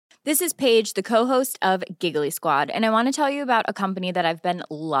This is Paige, the co-host of Giggly Squad, and I want to tell you about a company that I've been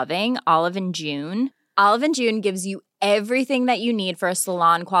loving, Olive & June. Olive & June gives you everything that you need for a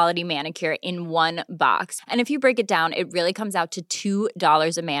salon-quality manicure in one box. And if you break it down, it really comes out to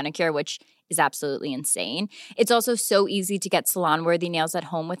 $2 a manicure, which is absolutely insane. It's also so easy to get salon-worthy nails at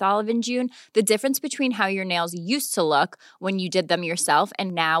home with Olive & June. The difference between how your nails used to look when you did them yourself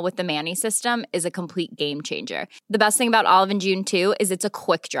and now with the Mani system is a complete game changer. The best thing about Olive & June, too, is it's a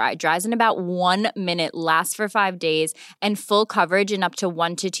quick dry. Dries in about 1 minute, lasts for 5 days, and full coverage in up to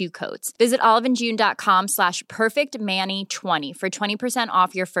 1 to 2 coats. Visit oliveandjune.com/perfectmani20 for 20%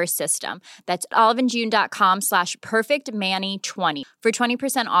 off your first system. That's oliveandjune.com/perfectmani20 for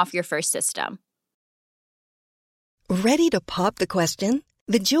 20% off your first system. Ready to pop the question?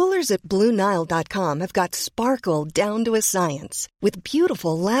 The jewelers at BlueNile.com have got sparkle down to a science with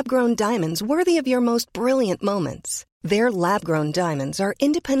beautiful lab-grown diamonds worthy of your most brilliant moments. Their lab-grown diamonds are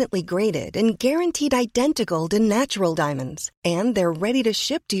independently graded and guaranteed identical to natural diamonds, and they're ready to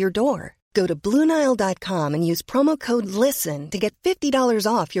ship to your door. Go to BlueNile.com and use promo code LISTEN to get $50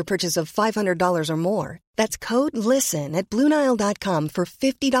 off your purchase of $500 or more. That's code LISTEN at BlueNile.com for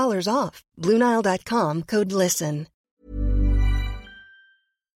 $50 off. BlueNile.com, code LISTEN.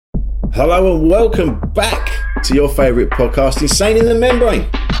 Hello and welcome back to your favourite podcast, Insane in the Membrane.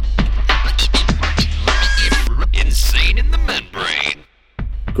 Insane in the Membrane.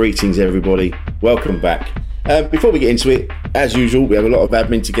 Greetings, everybody. Welcome back. Before we get into it, as usual, we have a lot of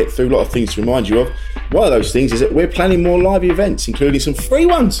admin to get through, a lot of things to remind you of. One of those things is that we're planning more live events, including some free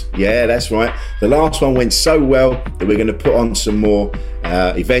ones. Yeah, that's right. The last one went so well that we're going to put on some more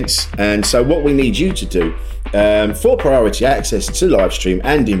events. And so what we need you to do, for priority access to live stream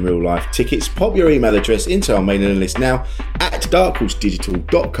and in real life tickets, pop your email address into our mailing list now at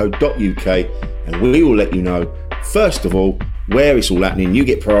darkhorsedigital.co.uk, and we will let you know, first of all, where it's all happening. You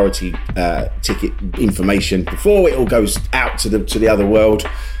get priority ticket information before it all goes out to the other world.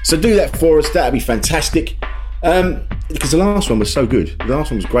 So do that for us. That'd be fantastic. Because the last one was so good. The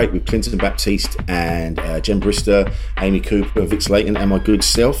last one was great with Clinton Baptiste and Jen Brister, Amy Cooper, Vic Slayton, and my good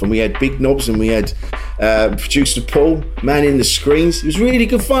self. And we had Big Knobs and we had producer Paul manning the screens. It was really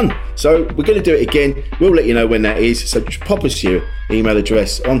good fun. So we're going to do it again. We'll let you know when that is. So just pop us your email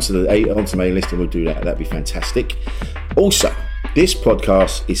address onto the mailing list and we'll do that. That'd be fantastic. Also, this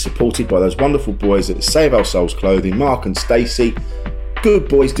podcast is supported by those wonderful boys at Save Our Souls Clothing, Mark and Stacey. Good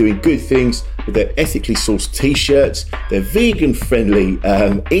boys doing good things with their ethically sourced t-shirts, their vegan friendly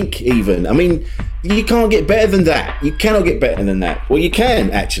ink even. I mean, you can't get better than that. You cannot get better than that. Well, you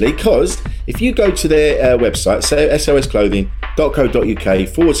can actually, because if you go to their website,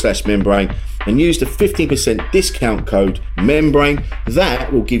 sosclothing.co.uk/membrane, and use the 15% discount code membrane,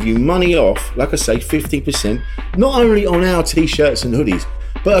 that will give you money off, like I say, 15%, not only on our t-shirts and hoodies,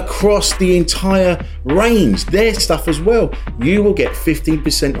 but across the entire range, their stuff as well. You will get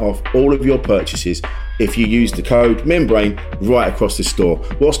 15% off all of your purchases if you use the code membrane right across the store.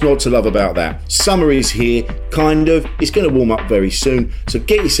 What's not to love about that? Summer is here, kind of. It's going to warm up very soon. So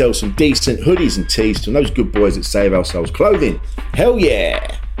get yourself some decent hoodies and tees from those good boys that Save Our Souls Clothing. Hell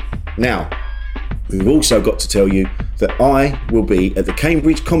yeah! Now, we've also got to tell you that I will be at the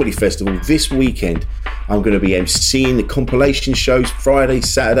Cambridge Comedy Festival this weekend. I'm going to be emceeing the compilation shows Friday,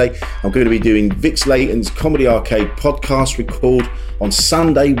 Saturday. I'm going to be doing Vic Slayton's Comedy Arcade podcast record. On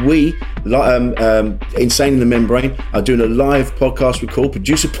Sunday, we, Insane in the Membrane, are doing a live podcast record.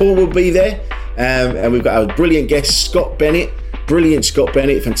 Producer Paul will be there. And we've got our brilliant guest, Scott Bennett. Brilliant Scott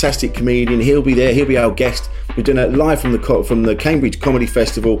Bennett, fantastic comedian. He'll be there. He'll be our guest. We're doing it live from the Cambridge Comedy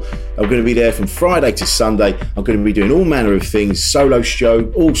Festival. I'm going to be there from Friday to Sunday. I'm going to be doing all manner of things, solo show,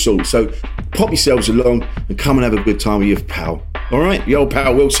 all sorts. So pop yourselves along and come and have a good time with your pal. All right, your old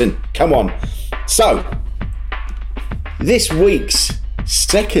pal Wilson. Come on. So this week's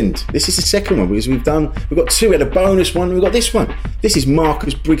this is the second one because we've got two. We had a bonus one. We've got this one. This is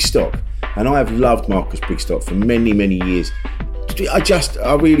Marcus Brigstock, and I have loved Marcus Brigstock for many, many years.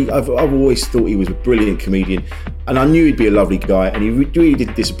 I've always thought he was a brilliant comedian, and I knew he'd be a lovely guy, and he really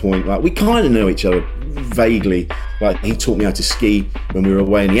did disappoint. Like, we kind of know each other vaguely. Like, he taught me how to ski when we were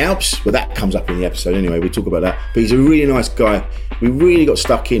away in the Alps. Well, that comes up in the episode anyway. We talk about that. But he's a really nice guy. We really got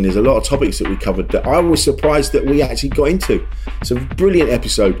stuck in. There's a lot of topics that we covered that I was surprised that we actually got into. It's a brilliant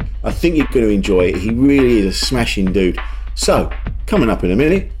episode. I think you're going to enjoy it. He really is a smashing dude. So, coming up in a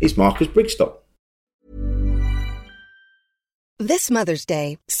minute is Marcus Brigstock. This Mother's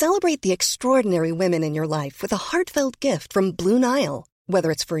Day, celebrate the extraordinary women in your life with a heartfelt gift from Blue Nile.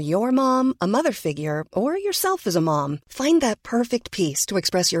 Whether it's for your mom, a mother figure, or yourself as a mom, find that perfect piece to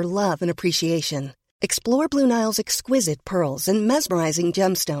express your love and appreciation. Explore Blue Nile's exquisite pearls and mesmerizing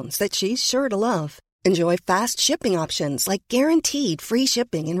gemstones that she's sure to love. Enjoy fast shipping options like guaranteed free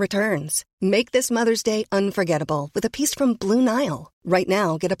shipping and returns. Make this Mother's Day unforgettable with a piece from Blue Nile. Right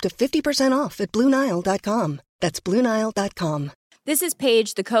now, get up to 50% off at BlueNile.com. That's BlueNile.com. This is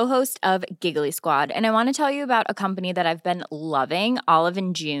Paige, the co-host of Giggly Squad, and I want to tell you about a company that I've been loving, Olive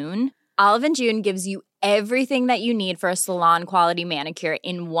 & June. Olive & June gives you everything that you need for a salon-quality manicure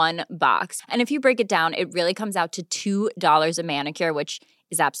in one box. And if you break it down, it really comes out to $2 a manicure, which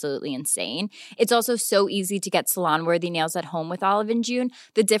is absolutely insane. It's also so easy to get salon-worthy nails at home with Olive & June.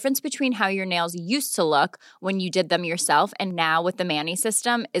 The difference between how your nails used to look when you did them yourself and now with the Mani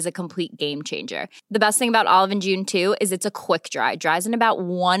system is a complete game changer. The best thing about Olive & June, too, is it's a quick dry. Dries in about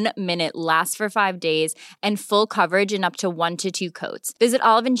 1 minute, lasts for 5 days, and full coverage in up to 1 to 2 coats. Visit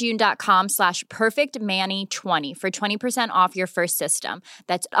oliveandjune.com/perfectmani20 for 20% off your first system.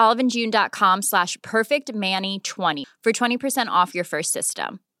 That's oliveandjune.com/perfectmani20 for 20% off your first system.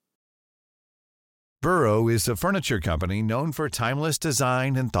 Burrow is a furniture company known for timeless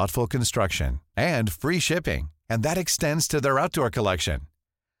design and thoughtful construction and free shipping, and that extends to their outdoor collection.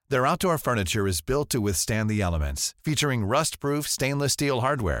 Their outdoor furniture is built to withstand the elements, featuring rust-proof stainless steel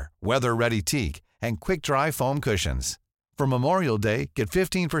hardware, weather-ready teak, and quick-dry foam cushions. For Memorial Day, get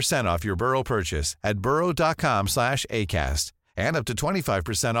 15% off your Burrow purchase at burrow.com/acast and up to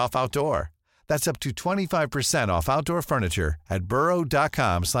 25% off outdoor. That's up to 25% off outdoor furniture at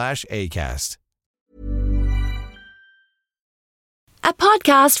burrow.com/acast. A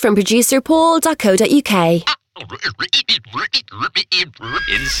podcast from producer Paul.co.uk.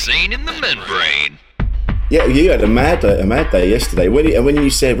 Insane in the Membrane. Yeah, you had a mad day yesterday. When you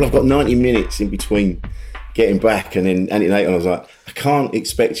said, well, I've got 90 minutes in between getting back and then antenatal, I was like, I can't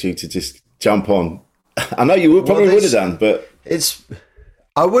expect you to just jump on. I know you would have done, but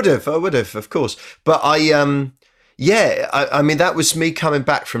I would have, of course. But I mean, that was me coming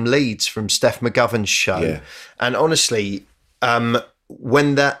back from Leeds from Steph McGovern's show. Yeah. And honestly,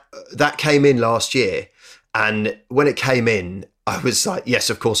 when that came in last year, and when it came in, I was like, yes,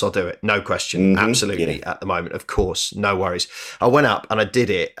 of course I'll do it. No question. Mm-hmm. Absolutely. Yeah. At the moment, of course. No worries. I went up and I did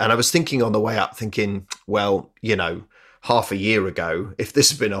it. And I was thinking on the way up, well, you know, half a year ago, if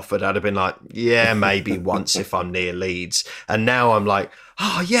this had been offered, I'd have been like, yeah, maybe once if I'm near Leeds. And now I'm like,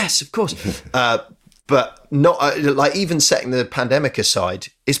 oh, yes, of course. But not like, even setting the pandemic aside,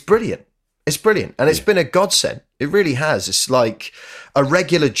 it's brilliant. It's brilliant. And it's been a godsend. It really has. It's like a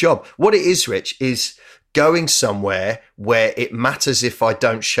regular job. What it is, Rich, is going somewhere where it matters if I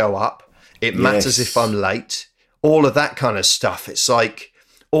don't show up. It matters if I'm late. All of that kind of stuff. It's like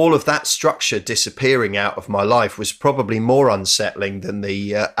all of that structure disappearing out of my life was probably more unsettling than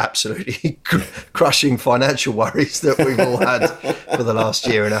the absolutely crushing financial worries that we've all had for the last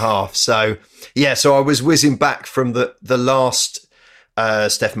year and a half. So, yeah, so I was whizzing back from the last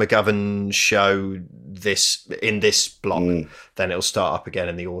Steph McGovern show in this block. Then it'll start up again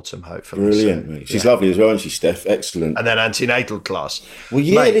in the autumn, hopefully. Brilliant, mate. She's lovely as well, isn't she, Steph? Excellent. And then antenatal class. Well,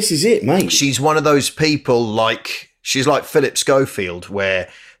 yeah, mate, this is it, mate. She's one of those people she's like Philip Schofield, where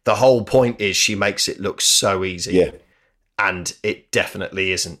the whole point is she makes it look so easy. Yeah. And it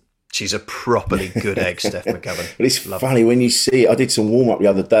definitely isn't. She's a properly good egg, Steph McGovern. But it's funny when you see, I did some warm-up the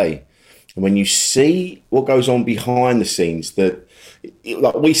other day, and when you see what goes on behind the scenes, that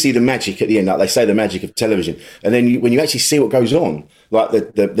like we see the magic at the end, like they say the magic of television, and then when you actually see what goes on, like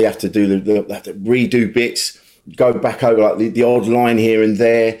they have to do they have to redo bits, go back over like the odd line here and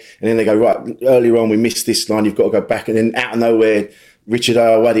there, and then they go, right, earlier on we missed this line, you've got to go back, and then out of nowhere Richard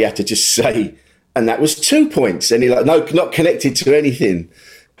Ayoade had to just say, and that was 2 points, and you're like, no, not connected to anything,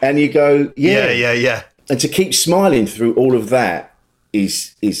 and you go, yeah, and to keep smiling through all of that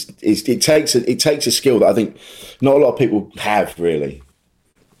it takes a skill that I think not a lot of people have, really.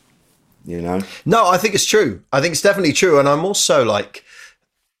 You know? No, I think it's true. I think it's definitely true. And I'm also like,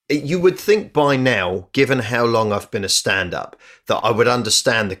 you would think by now, given how long I've been a stand-up, that I would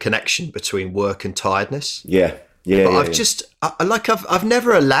understand the connection between work and tiredness. Yeah. But I've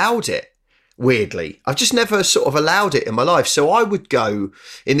never allowed it. Weirdly, I've just never sort of allowed it in my life. So I would go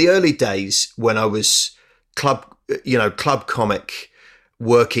in the early days when I was club comic,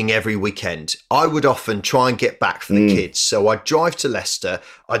 working every weekend, I would often try and get back for the kids. So I'd drive to Leicester,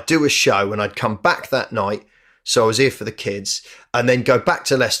 I'd do a show, and I'd come back that night. So I was here for the kids, and then go back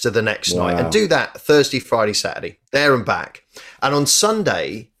to Leicester the next night and do that Thursday, Friday, Saturday, there and back. And on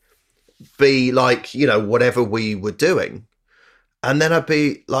Sunday, be like, you know, whatever we were doing. And then I'd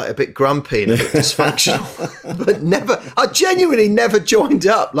be like a bit grumpy and a bit dysfunctional, but I genuinely never joined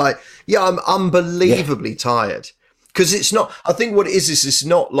up. Like, yeah, I'm unbelievably tired. Because it's not, I think what it is it's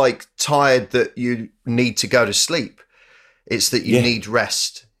not like tired that you need to go to sleep. It's that you need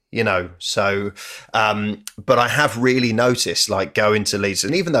rest, you know. So, but I have really noticed, like, going to Leeds,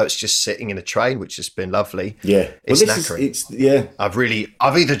 and even though it's just sitting in a train, which has been lovely, it's knackering.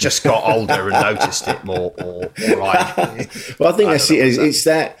 I've either just got older and noticed it more, or well, I think that's it. It's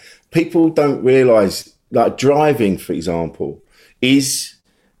that people don't realise, like, driving, for example, is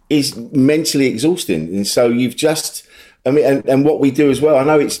mentally exhausting, and so you've just. I mean, and what we do as well, I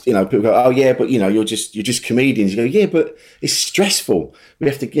know it's, you know, people go, oh yeah, but you know, you're just comedians. You go, yeah, but it's stressful. We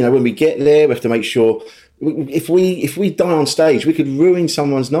have to, you know, when we get there, we have to make sure if we die on stage, we could ruin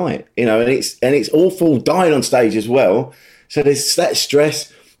someone's night, you know, and it's awful dying on stage as well. So there's that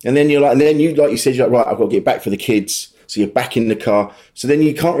stress. And then like you said, you're like, right, I've got to get back for the kids. So you're back in the car. So then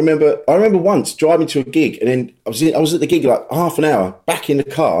you can't remember. I remember once driving to a gig, and then I was at the gig like half an hour, back in the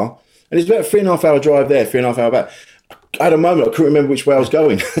car, and it's about a 3.5 hour drive there, 3.5 hour back. I had a moment, I couldn't remember which way I was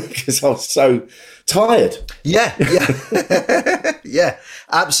going because I was so tired. Yeah. Yeah,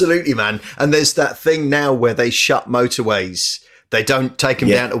 absolutely, man. And there's that thing now where they shut motorways. They don't take them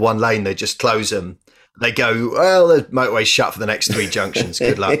down to one lane, they just close them. They go, well, the motorway's shut for the next 3 junctions.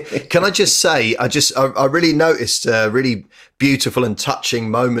 Good luck. Can I just say, I really noticed a really beautiful and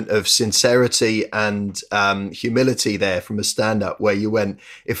touching moment of sincerity and humility there from a stand-up where you went,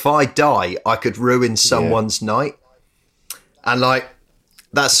 if I die, I could ruin someone's night. And like,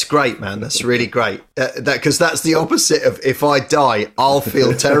 that's great, man. That's really great. Because that's the opposite of if I die, I'll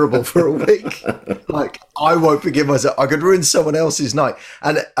feel terrible for a week. Like, I won't forgive myself. I could ruin someone else's night.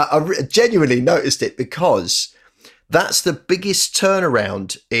 And I genuinely noticed it because that's the biggest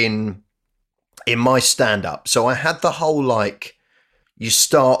turnaround in my stand-up. So I had the whole, like, you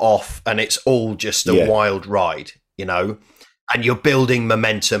start off and it's all just a wild ride, you know? And you're building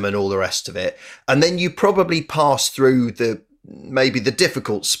momentum and all the rest of it. And then you probably pass through maybe the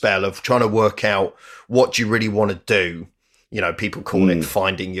difficult spell of trying to work out what you really want to do. You know, people call it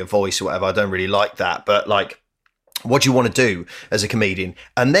finding your voice or whatever. I don't really like that. But like, what do you want to do as a comedian?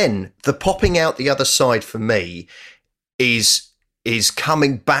 And then the popping out the other side for me is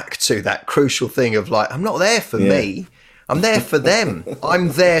coming back to that crucial thing of like, I'm not there for me. I'm there for them.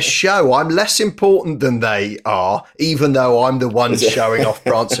 I'm their show. I'm less important than they are, even though I'm the one showing off,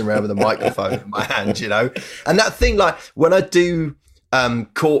 prancing around with a microphone in my hand, you know? And that thing, like when I do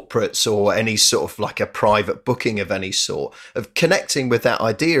corporates or any sort of like a private booking of any sort, of connecting with that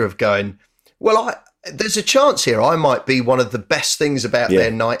idea of going, well, there's a chance here I might be one of the best things about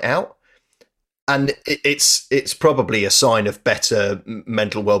their night out. And it's probably a sign of better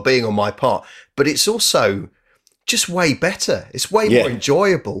mental well-being on my part, but it's also just way better. It's way more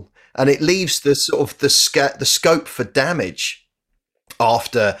enjoyable, and it leaves the sort of the scope for damage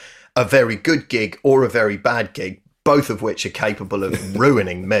after a very good gig or a very bad gig, both of which are capable of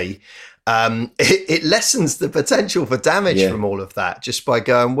ruining me. It lessens the potential for damage from all of that just by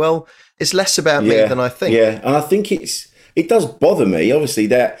going, well, it's less about me than I think. Yeah, and I think it does bother me, obviously,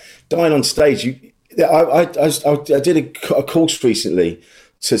 that dying on stage. I did a course recently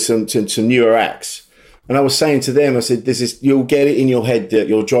to some newer acts. And I was saying to them, I said, you'll get it in your head that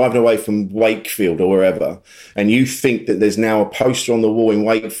you're driving away from Wakefield or wherever, and you think that there's now a poster on the wall in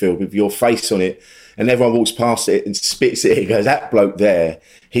Wakefield with your face on it, and everyone walks past it and spits it and goes, that bloke there,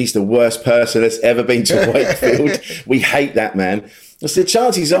 he's the worst person that's ever been to Wakefield. We hate that man. I said,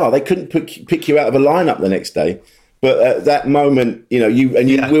 chances are they couldn't pick you out of a lineup the next day. But at that moment, you know,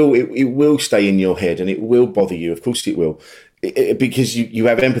 it will stay in your head and it will bother you. Of course it will. Because you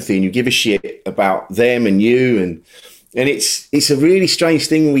have empathy and you give a shit about them and you, and it's a really strange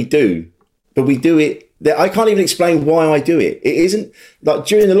thing we do, but we do it. I can't even explain why I do it. It isn't like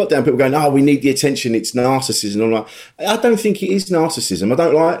during the lockdown, people going, "Oh, we need the attention. It's narcissism." I'm like, I don't think it is narcissism. I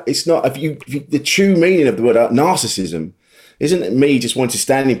don't like. It's not. The true meaning of the word narcissism isn't me just wanting to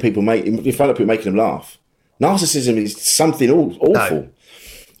stand in people, in front of people, making them laugh. Narcissism is something awful.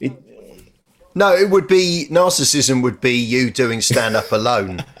 No, narcissism would be you doing stand-up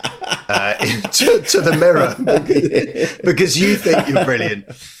alone to the mirror because you think you're brilliant.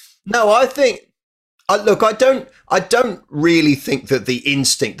 No, I don't really think that the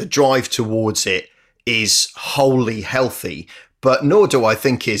instinct, the drive towards it is wholly healthy, but nor do I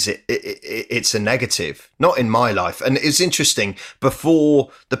think it's a negative, not in my life. And it's interesting,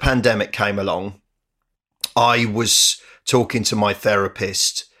 before the pandemic came along, I was talking to my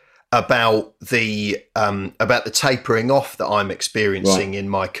therapist about the tapering off that I'm experiencing in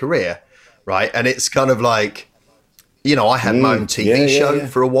my career, right? And it's kind of like, I had my own TV show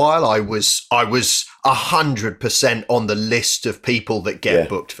for a while. I was 100% on the list of people that get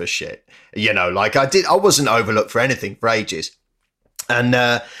booked for shit. I wasn't overlooked for anything for ages. And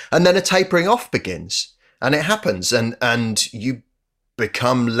then a tapering off begins, and it happens, and you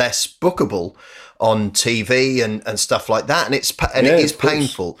become less bookable on TV and stuff like that, and it is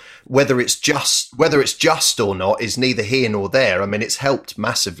painful. Whether it's just or not is neither here nor there. I mean, it's helped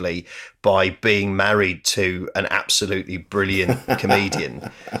massively by being married to an absolutely brilliant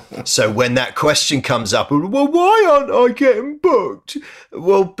comedian. So when that question comes up, well, why aren't I getting booked?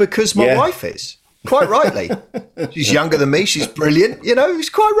 Well, because my wife is. Quite rightly. She's younger than me. She's brilliant. It's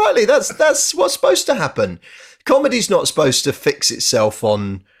quite rightly. That's what's supposed to happen. Comedy's not supposed to fix itself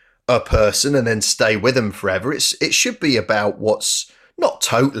on a person and then stay with them forever. It should be about what's not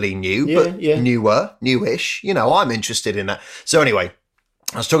totally new, but newish. I'm interested in that. So anyway,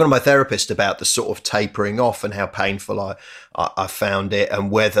 I was talking to my therapist about the sort of tapering off and how painful I found it, and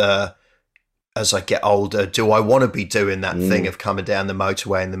whether, as I get older, do I want to be doing that thing of coming down the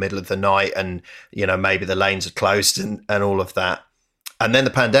motorway in the middle of the night and, maybe the lanes are closed and all of that. And then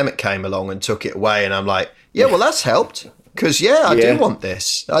the pandemic came along and took it away. And I'm like, well, that's helped. Because, I do want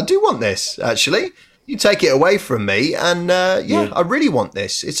this. I do want this, actually. You take it away from me and, I really want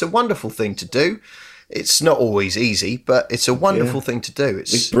this. It's a wonderful thing to do. It's not always easy, but it's a wonderful thing to do.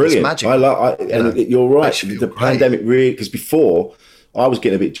 It's brilliant. It's magic. You're right. The pandemic really, because before I was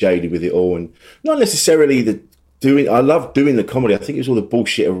getting a bit jaded with it all, and not necessarily I love doing the comedy. I think it was all the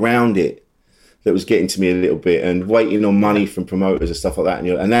bullshit around it that was getting to me a little bit, and waiting on money from promoters and stuff like that.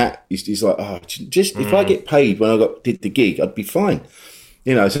 And that is like, if I get paid when I did the gig, I'd be fine.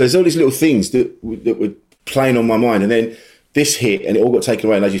 So there's all these little things that were playing on my mind, and then this hit, and it all got taken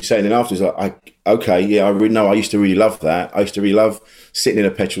away. And as you say, and then afterwards, I really know. I used to really love that. I used to really love sitting in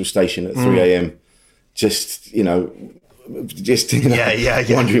a petrol station at 3 a.m.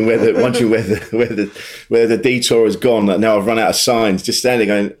 Wondering where the detour has gone. Like, now I've run out of signs. Just standing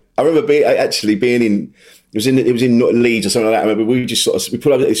going. I remember being in. It was in Leeds or something like that. I remember we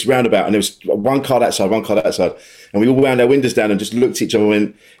pulled up at this roundabout, and there was one car that side, and we all wound our windows down and just looked at each other and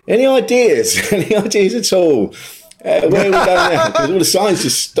went, "Any ideas? Any ideas at all? Where are we going now?" Because all the signs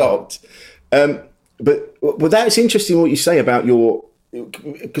just stopped. But that's interesting what you say about your.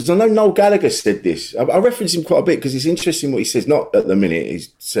 Because I know Noel Gallagher said this. I reference him quite a bit because it's interesting what he says. Not at the minute,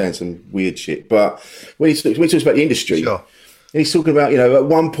 he's saying some weird shit. But when he talks about the industry, he's talking about, at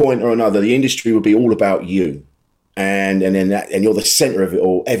one point or another, the industry will be all about you, and you're the centre of it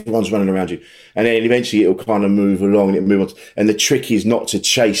all. Everyone's running around you, and then eventually it'll kind of move along and it'll move on. And the trick is not to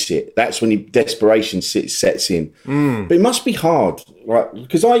chase it. That's when desperation sets in. But it must be hard, right?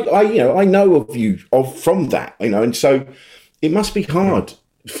 Because I know of you from that, and so. It must be hard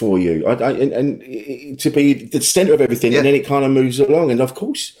for you, and to be the centre of everything, and then it kind of moves along, and of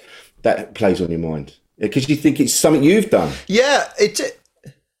course that plays on your mind because you think it's something you've done. Yeah,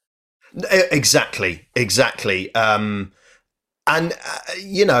 exactly. It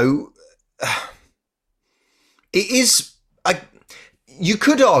is. You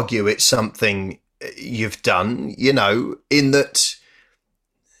could argue it's something you've done, in that.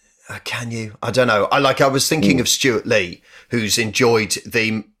 Can you? I don't know. I was thinking of Stuart Lee, who's enjoyed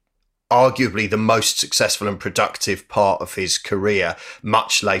arguably the most successful and productive part of his career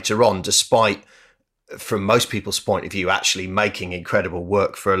much later on, despite, from most people's point of view, actually making incredible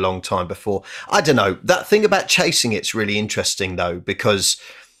work for a long time before. I don't know. That thing about chasing it's really interesting though, because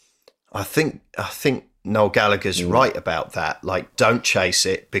I think Noel Gallagher's right about that. Like, don't chase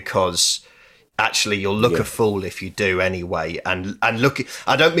it because actually you'll look a fool if you do anyway. And look,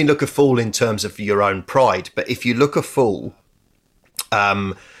 I don't mean look a fool in terms of your own pride, but if you look a fool,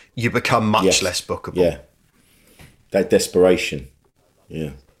 you become much less bookable. Yeah. That desperation.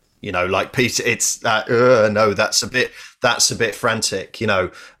 Yeah. Like Peter, it's no, that's a bit frantic,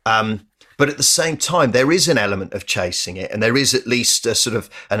 but at the same time, there is an element of chasing it, and there is at least a sort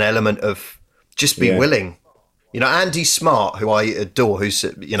of an element of just be willing. Andy Smart, who I adore, who's,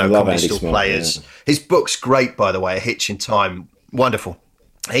 Comedy Store Players. Yeah. His book's great, by the way, A Hitch in Time. Wonderful.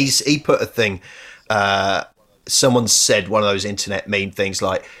 He put a thing, someone said one of those internet meme things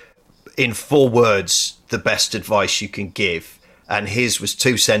like, in 4 words, the best advice you can give. And his was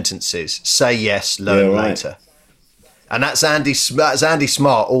 2 sentences. Say yes, learn later. And that's Andy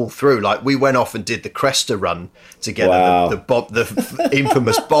Smart all through. Like, we went off and did the Cresta run together, wow. the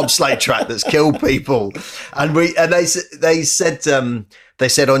infamous bobsleigh track that's killed people. And they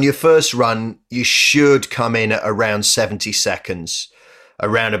said on your first run you should come in at around 70 seconds.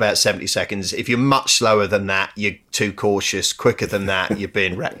 Around about 70 seconds. If you're much slower than that, you're too cautious. Quicker than that, you're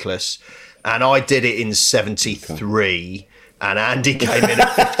being reckless. and I did it in 73, and Andy came in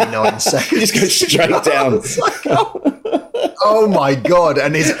at 59 seconds. Just go straight down. Like, oh my God.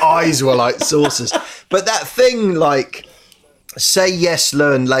 And his eyes were like saucers. But that thing, like, say yes,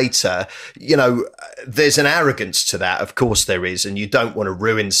 learn later, you know, there's an arrogance to that. Of course there is. And you don't want to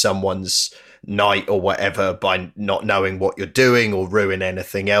ruin someone's night or whatever by not knowing what you're doing, or ruin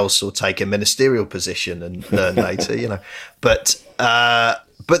anything else, or take a ministerial position and learn later, you know. But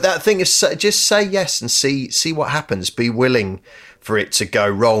that thing is, just say yes and see what happens. Be willing for it to go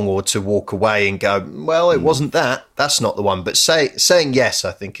wrong, or to walk away and go, well, it wasn't that. That's not the one. But saying yes,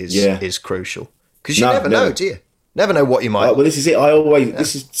 I think is crucial, because you never know, do you? Never know what you might. Well, this is it.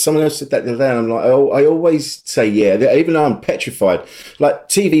 This is someone else said that the other day, and I'm like, I always say yeah, even though I'm petrified. Like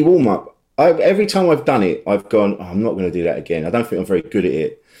TV warm up. Every time I've done it, I've gone, I'm not going to do that again. I don't think I'm very good at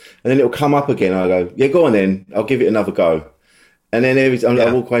it. And then it'll come up again. And I go, yeah, go on then. I'll give it another go. And then every time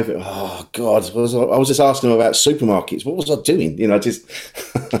I walk away from, oh God, I was just asking them about supermarkets. What was I doing? You know, just.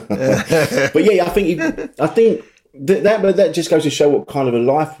 But yeah, I think that just goes to show what kind of a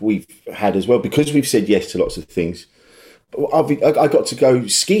life we've had as well, because we've said yes to lots of things. I got to go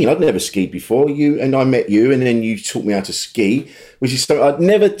skiing. I'd never skied before. I met you, and then you taught me how to ski, which is something I'd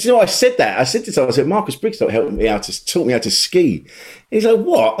never. Do you know? I said that. I said to someone, I said, Marcus Brigstock taught me how to ski. And he's like,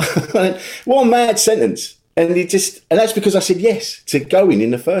 what? What a mad sentence! And that's because I said yes to going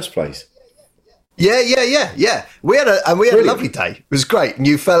in the first place. Yeah. We had a lovely day. It was great. And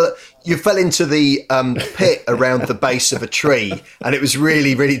you fell into the pit around the base of a tree, and it was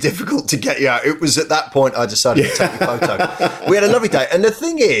really, really difficult to get you out. It was at that point I decided to take a photo. We had a lovely day. And the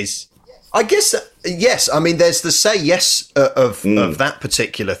thing is, I guess, yes, I mean, there's the say yes of that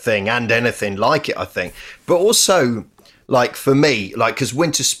particular thing and anything like it, I think. But also, like, for me, like, because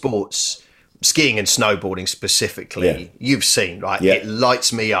winter sports, skiing and snowboarding specifically, you've seen, right? It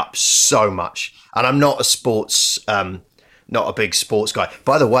lights me up so much. And I'm not not a big sports guy.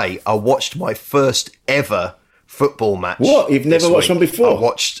 By the way, I watched my first ever football match. What? You've never watched one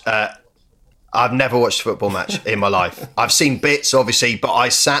before? I've never watched a football match in my life. I've seen bits, obviously, but I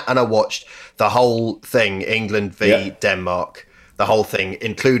sat and I watched the whole thing, England v Denmark, the whole thing,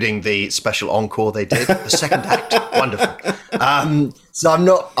 including the special encore they did, the second act. Wonderful. So I'm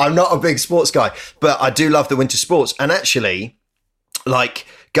not a big sports guy, but I do love the winter sports. And actually, like,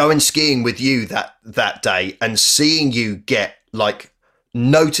 going skiing with you that day and seeing you get, like,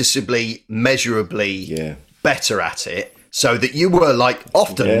 noticeably, measurably better at it, so that you were, like,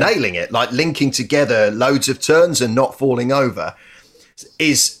 often nailing it, like linking together loads of turns and not falling over,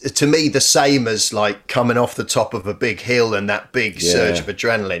 is to me the same as, like, coming off the top of a big hill and that big surge of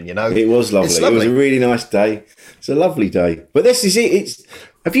adrenaline, you know? It was lovely. It was a really nice day. It's a lovely day. But this is it.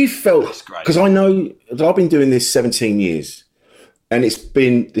 Have you felt, because I know that I've been doing this 17 years, and there's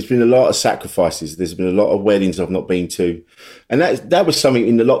been a lot of sacrifices. There's been a lot of weddings I've not been to, and that was something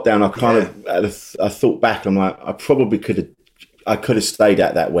in the lockdown. I thought back. I'm like, I probably could have stayed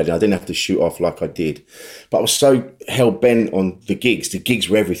at that wedding. I didn't have to shoot off like I did, but I was so hell bent on the gigs. The gigs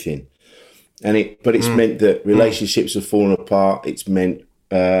were everything, it's meant that relationships have fallen apart. It's meant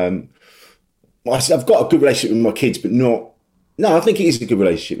I've got a good relationship with my kids, but not. No, I think it is a good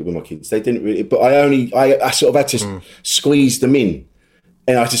relationship with my kids. They didn't really, but I sort of had to squeeze them in,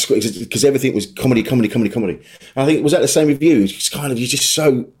 and I just because everything was comedy. And I think, was that the same with you? It's kind of, you're just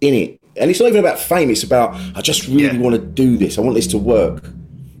so in it, and it's not even about fame. It's about, I just really want to do this. I want this to work.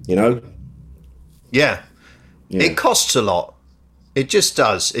 You know? Yeah. It costs a lot. It just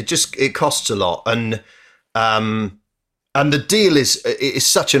does. It costs a lot, and the deal is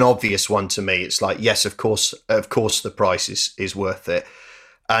such an obvious one to me. It's like, yes, of course, the price is worth it.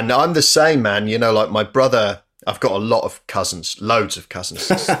 And I'm the same, man. You know, like my brother, I've got a lot of cousins, loads of cousins,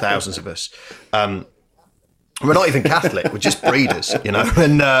 thousands of us. We're not even Catholic, we're just breeders, you know.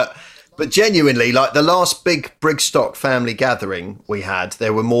 And but genuinely, like the last big Brigstock family gathering we had,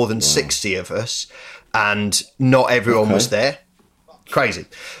 there were more than 60 of us, and not everyone was there. Crazy.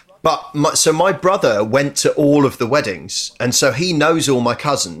 But my brother went to all of the weddings, and so he knows all my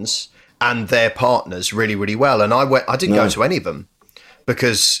cousins and their partners really, really well. And I didn't go to any of them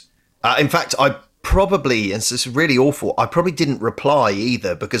because, in fact, I probably, and this is really awful, I probably didn't reply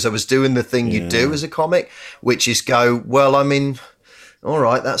either, because I was doing the thing you do as a comic, which is go, well, I mean, all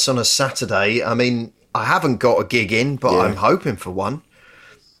right, that's on a Saturday. I mean, I haven't got a gig in, but I'm hoping for one.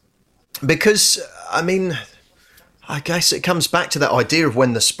 Because, I mean, I guess it comes back to that idea of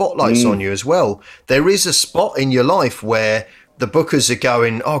when the spotlight's on you as well. There is a spot in your life where the bookers are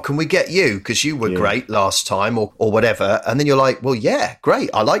going, oh, can we get you? Because you were great last time or whatever. And then you're like, well, yeah,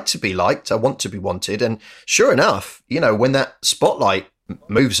 great. I like to be liked. I want to be wanted. And sure enough, you know, when that spotlight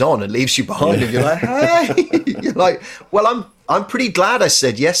moves on and leaves you behind, and you're like, hey, you're like, well, I'm pretty glad I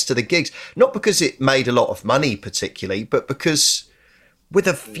said yes to the gigs, not because it made a lot of money particularly, but because, with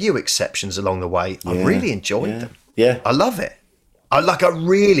a few exceptions along the way, I really enjoyed them. Yeah, I love it. I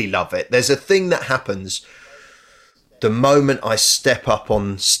really love it. There's a thing that happens the moment I step up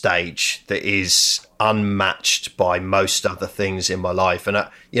on stage that is unmatched by most other things in my life. And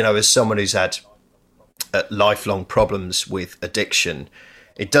as someone who's had lifelong problems with addiction,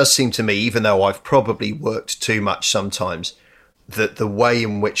 it does seem to me, even though I've probably worked too much sometimes, that the way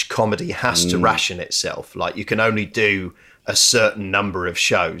in which comedy has to ration itself, like you can only do a certain number of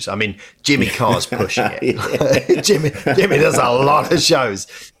shows. I mean, Jimmy Carr's pushing it. Jimmy does a lot of shows.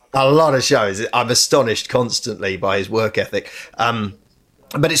 I'm astonished constantly by his work ethic.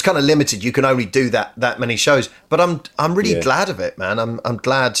 But it's kind of limited. You can only do that many shows. But I'm really glad of it, man. I'm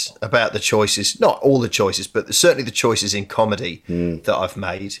glad about the choices, not all the choices, but certainly the choices in comedy that I've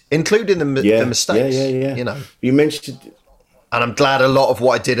made, including the mistakes. Yeah. You mentioned. And I'm glad a lot of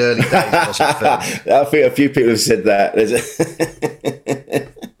what I did early days wasn't filmed. I think a few people have said that.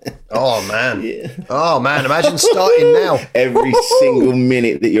 Oh man! Oh man! Imagine starting now. Every single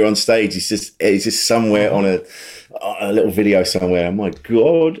minute that you're on stage, it's just somewhere on a little video somewhere. Oh my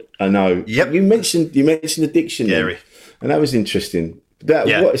God! I know. Yep. You mentioned addiction, Gary, and that was interesting.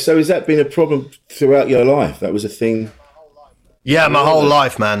 So has that been a problem throughout your life? That was a thing. Yeah, my whole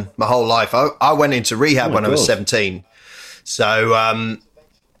life, man. My whole life. I went into rehab when I was 17. So,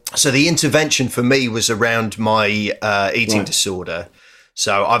 so the intervention for me was around my eating disorder.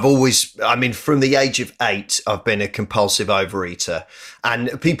 So I've always, from the age of 8, I've been a compulsive overeater.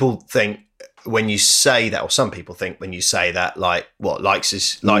 And people think when you say that, or some people think when you say that, like, what, likes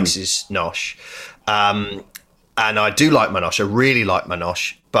his nosh. And I do like my nosh. I really like my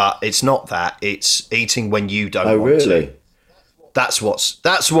nosh. But it's not that. It's eating when you don't want to. That's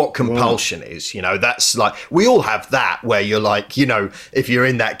what compulsion is, that's like, we all have that where you're like, if you're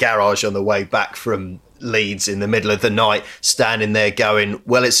in that garage on the way back from Leeds in the middle of the night, standing there going,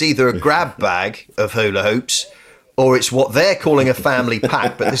 well, it's either a grab bag of hula hoops or it's what they're calling a family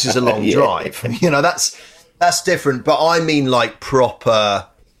pack, but this is a long drive. That's different. But I mean like proper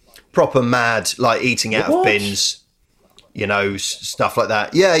mad, like eating out of bins, stuff like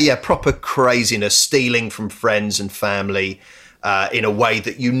that. Yeah. Proper craziness, stealing from friends and family, in a way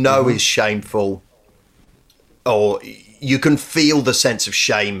that is shameful, or you can feel the sense of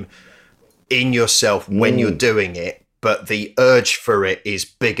shame in yourself when you're doing it, but the urge for it is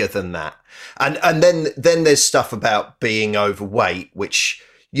bigger than that. And then there's stuff about being overweight, which,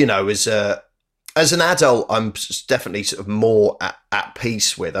 as an adult, I'm definitely sort of more at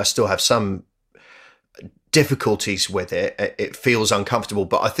peace with. I still have some difficulties with it. It feels uncomfortable,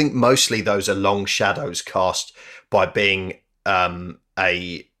 but I think mostly those are long shadows cast by being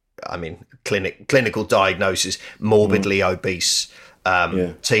clinical diagnosis, morbidly obese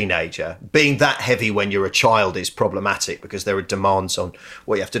teenager. Being that heavy when you're a child is problematic because there are demands on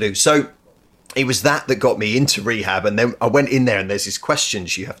what you have to do. So it was that got me into rehab. And then I went in there and there's these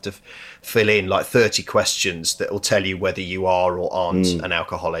questions you have to fill in, like 30 questions that will tell you whether you are or aren't an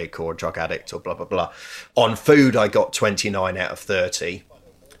alcoholic or a drug addict or blah, blah, blah. On food, I got 29 out of 30.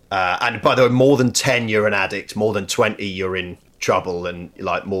 And by the way, more than 10, you're an addict. More than 20, you're in trouble. And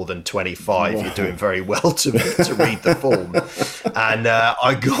like more than 25, you're doing very well to read the form. And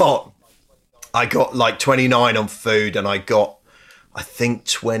I got like 29 on food, and I got, I think,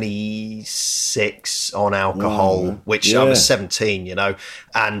 26 on alcohol, which I was 17, and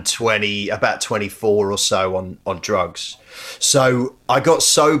about 24 or so on drugs. So I got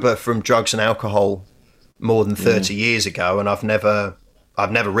sober from drugs and alcohol more than 30 years ago, and I've never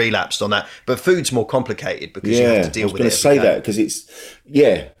relapsed on that. But food's more complicated because you have to deal with it. I was going to say that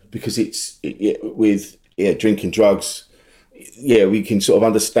because it's with drinking drugs. Yeah, we can sort of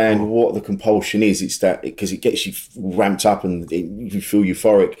understand what the compulsion is. It's that because it gets you ramped up and you feel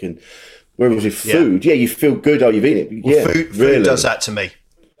euphoric. And whereas with food, you feel good. Oh, you've eaten it. Food does that to me.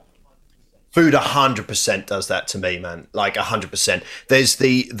 Food 100% does that to me, man. Like 100%. There's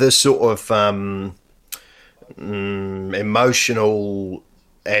the sort of emotional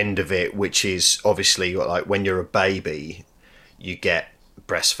end of it, which is obviously like when you're a baby, you get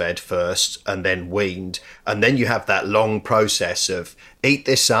breastfed first and then weaned, and then you have that long process of eat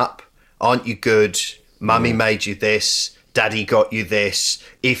this up, aren't you good, mummy made you this, daddy got you this,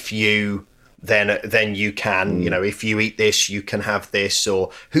 if you then you can, if you eat this you can have this, or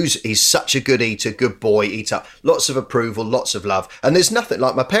he's such a good eater, good boy, eat up, lots of approval, lots of love. And there's nothing,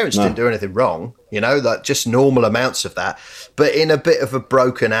 like my parents didn't do anything wrong, like just normal amounts of that, but in a bit of a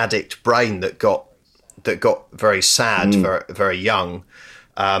broken addict brain that got got very sad very, very young,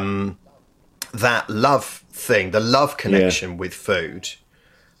 that love thing, the love connection with food,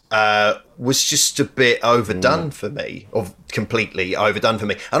 was just a bit overdone for me, or completely overdone for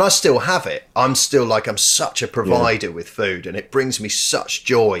me. And I still have it. I'm still like, I'm such a provider with food, and it brings me such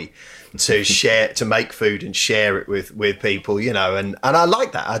joy to share, to make food and share it with people, you know, and I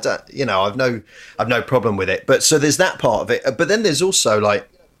like that. I don't, you know, I've no problem with it. But so there's that part of it. But then there's also like,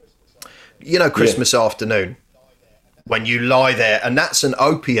 you know, Christmas afternoon, when you lie there, and that's an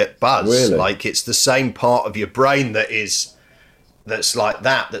opiate buzz. Really? Like, it's the same part of your brain that's like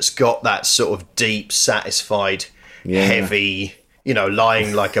that's got that sort of deep, satisfied, heavy, you know,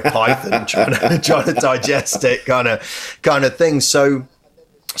 lying like a python trying to digest it kind of thing. So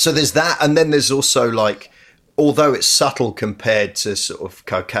there's that, and then there's also like, although it's subtle compared to sort of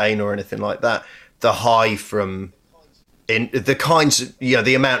cocaine or anything like that, the high from in the kinds of, you know,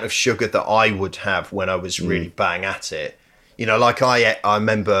 the amount of sugar that I would have when I was really bang at it. You know, like I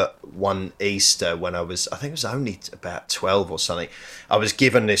remember one Easter when I think it was only about 12 or something, I was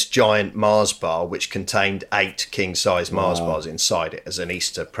given this giant Mars bar which contained 8 king-size Mars bars inside it as an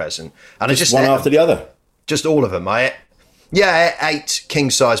Easter present. And I just one after the other? Just all of them. I ate 8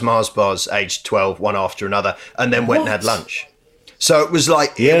 king-size Mars bars aged 12, one after another, and then went and had lunch. So it was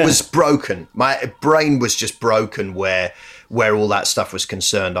like, it was broken. My brain was just broken where all that stuff was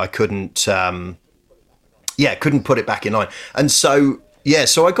concerned. I couldn't put it back in line. And so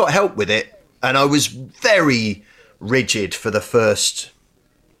I got help with it, and I was very rigid for the first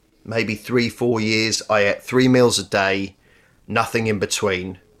maybe 3-4 years. I ate 3 meals a day, nothing in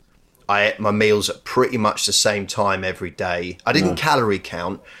between. I ate my meals at pretty much the same time every day. I didn't calorie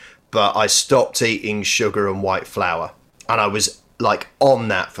count, but I stopped eating sugar and white flour. And I was like on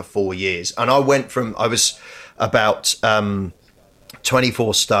that for 4 years. And I was about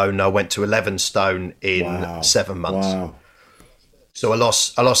 24 stone. I went to 11 stone in 7 months. Wow. So I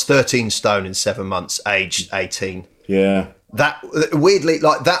lost 13 stone in 7 months, aged 18. Yeah. That weirdly,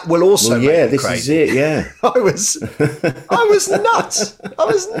 like, that will also make me this crazy. Is it, yeah. I was nuts.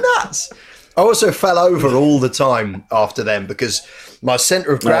 I also fell over all the time after them because my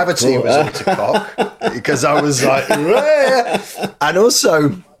centre of gravity was on cock, because I was like, and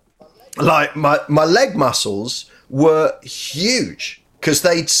also like my leg muscles were huge because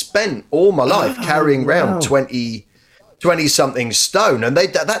they'd spent all my life carrying around 20 something stone, and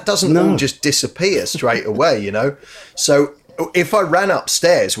that doesn't all just disappear straight away, you know. So if I ran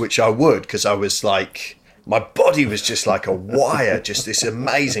upstairs, which I would, because I was like, my body was just like a wire, just this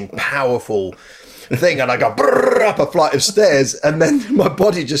amazing, powerful thing, and I go up a flight of stairs, and then my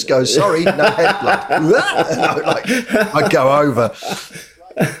body just goes, sorry, no head blood. And I go over.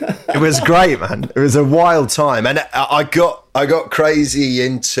 It was great, man. It was a wild time, and I got crazy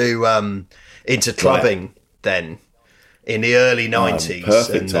into clubbing then in the early 90s.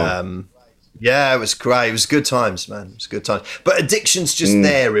 Perfect time. Yeah, it was great. It was good times, man. It was good times. But addiction's just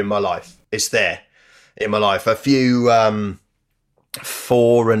there in my life. It's there in my life. A few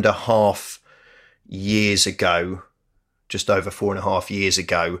 4.5 years ago, just over 4.5 years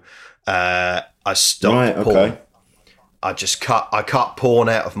ago, I stopped porn. I cut porn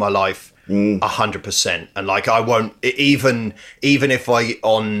out of my life 100%. And like, I won't, even if I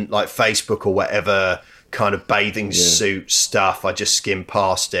on like Facebook or whatever kind of bathing suit stuff, I just skim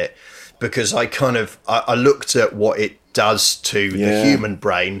past it, because I looked at what it does to the human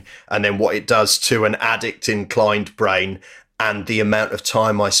brain, and then what it does to an addict inclined brain, and the amount of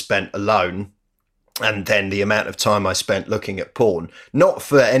time I spent alone, and then the amount of time I spent looking at porn, not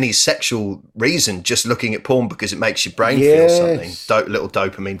for any sexual reason, just looking at porn because it makes your brain feel something, little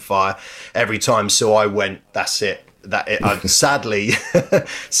dopamine fire every time. So I went, that's it. Sadly,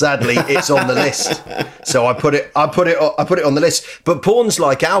 it's on the list. So I put it on the list. But porn's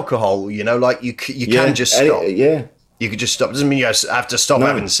like alcohol, you know, like you can just stop. You could just stop. Doesn't mean you have to stop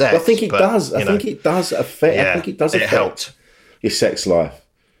having sex. I think it does. I think it does affect. It helped your sex life,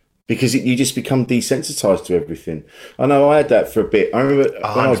 because you just become desensitized to everything. I know I had that for a bit. I remember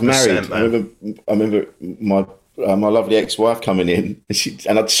when I was married. I remember my lovely ex-wife coming in,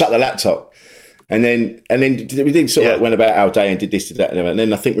 and I'd shut the laptop. And then we did sort of went about our day and did this, did that, and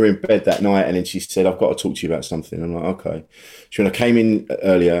then I think we were in bed that night, and then she said, "I've got to talk to you about something." I'm like, "Okay." So when I came in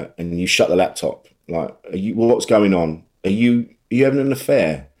earlier and you shut the laptop, like, what's going on? Are you having an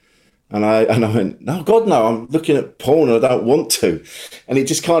affair? And I went, "No, God, no! I'm looking at porn and I don't want to." And it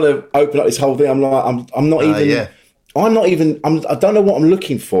just kind of opened up this whole thing. I'm like, I don't know what I'm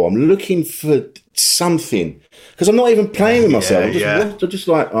looking for. I'm looking for something, because I'm not even playing with myself. I'm just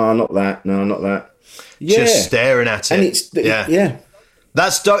like, oh, not that. No, not that. Just staring at it. And it's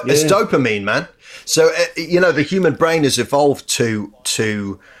That's it's dopamine, man. So, the human brain has evolved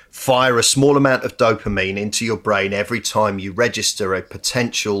to fire a small amount of dopamine into your brain every time you register a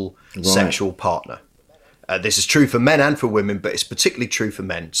potential sexual partner. This is true for men and for women, but it's particularly true for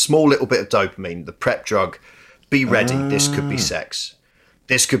men. Small little bit of dopamine, the prep drug, be ready. This could be sex.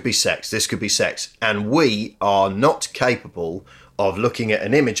 This could be sex. This could be sex. And we are not capable of looking at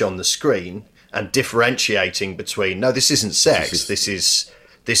an image on the screen and differentiating between, no, this isn't sex. This is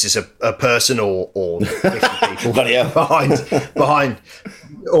a person or 50 people behind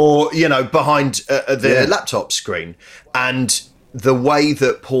the laptop screen. And the way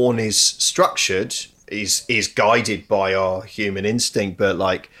that porn is structured is guided by our human instinct, but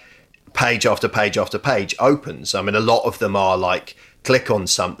like page after page after page opens. I mean, a lot of them are like, click on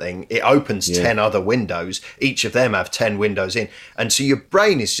something, it opens 10 other windows. Each of them have 10 windows in. And so your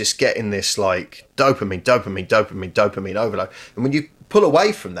brain is just getting this like dopamine overload. And when you pull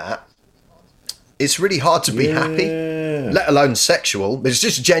away from that, it's really hard to be happy, let alone sexual. It's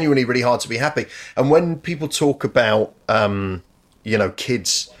just genuinely really hard to be happy. And when people talk about,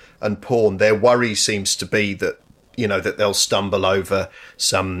 kids and porn, their worry seems to be that, that they'll stumble over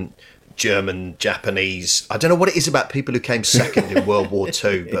some German, Japanese. I don't know what it is about people who came second in World War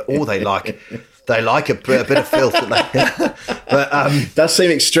II, but all they like a bit of filth. But does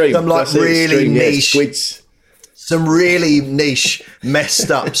seem extreme. Some like really niche, some really niche, messed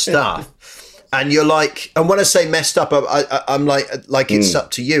up stuff. And you're like, and when I say messed up, I'm like it's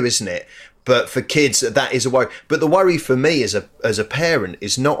up to you, isn't it? But for kids, that is a worry. But the worry for me as a parent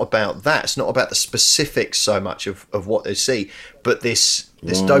is not about that. It's not about the specifics so much of what they see, but this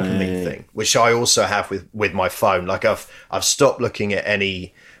dopamine thing, which I also have with my phone. Like I've stopped looking at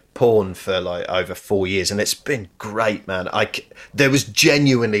any porn for like over 4 years, and it's been great, man. There was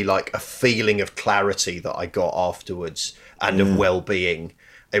genuinely like a feeling of clarity that I got afterwards and of well-being.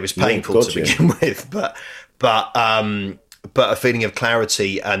 It was painful to begin with, but a feeling of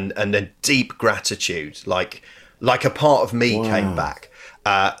clarity and a deep gratitude, like a part of me came back.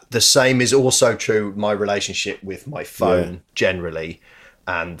 The same is also true with my relationship with my phone generally,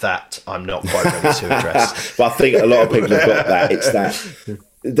 and that I'm not quite ready to address. But I think a lot of people have got that. It's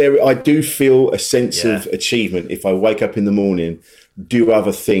that I do feel a sense of achievement if I wake up in the morning, do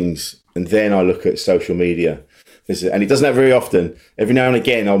other things, and then I look at social media. And it doesn't happen very often. Every now and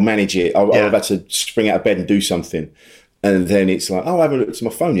again, I'll manage it. I'm about to spring out of bed and do something. And then it's like, I haven't looked at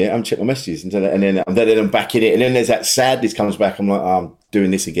my phone yet. I haven't checked my messages. And then I'm back in it. And then there's that sadness comes back. I'm like, I'm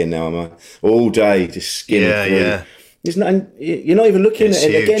doing this again now, am I? All day, just skimming through. Yeah. There's nothing, you're not even looking at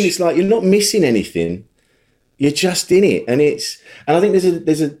it. Huge. Again, it's like you're not missing anything. You're just in it. And I think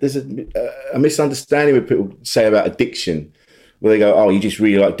there's a misunderstanding when people say about addiction, where they go, oh, you just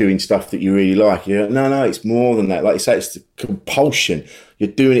really like doing stuff that you really like. You're like, no, it's more than that. Like you say, it's the compulsion.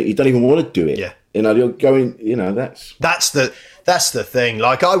 You're doing it. You don't even want to do it. Yeah. You're going, that's the thing.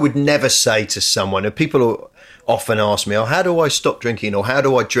 Like I would never say to someone, and people often ask me, oh, how do I stop drinking? Or how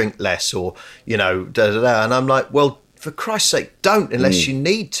do I drink less? Or, And I'm like, well, for Christ's sake, don't unless you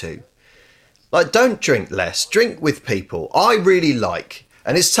need to. Like, don't drink less. Drink with people. I really like,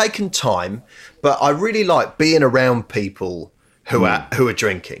 and it's taken time, but I really like being around people who are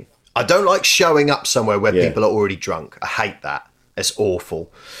drinking. I don't like showing up somewhere where people are already drunk. I hate that. It's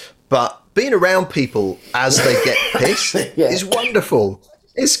awful. But being around people as they get pissed is wonderful.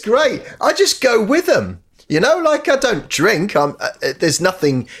 It's great. I just go with them. Like I don't drink. There's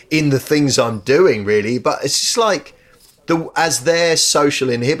nothing in the things I'm doing really, but it's just like as their social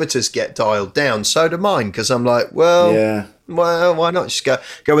inhibitors get dialed down, so do mine. Because I'm like, well, why not just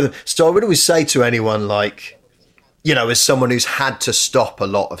go with them? So I would always say to anyone like, as someone who's had to stop a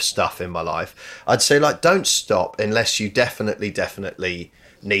lot of stuff in my life, I'd say like, don't stop unless you definitely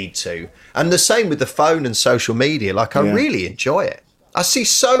need to. And the same with the phone and social media. Like I really enjoy it. I see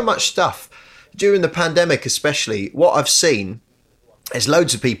so much stuff during the pandemic, especially. What I've seen is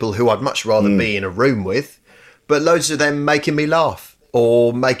loads of people who I'd much rather be in a room with, but loads of them making me laugh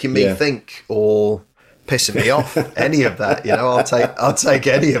or making me think or pissing me off. Any of that, I'll take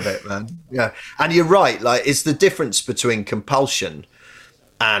any of it, man. Yeah. And you're right. Like it's the difference between compulsion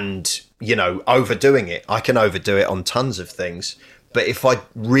and, overdoing it. I can overdo it on tons of things. But if I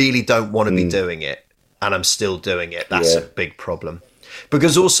really don't want to be doing it and I'm still doing it, that's a big problem.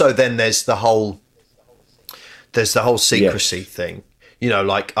 Because also then there's the whole secrecy thing.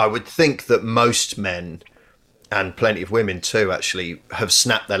 Like I would think that most men and plenty of women too actually have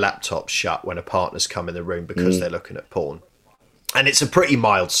snapped their laptops shut when a partner's come in the room because they're looking at porn. And it's a pretty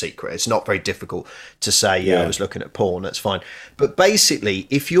mild secret. It's not very difficult to say, I was looking at porn, that's fine. But basically,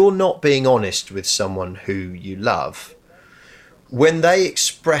 if you're not being honest with someone who you love, when they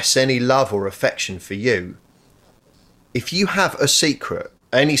express any love or affection for you, if you have a secret,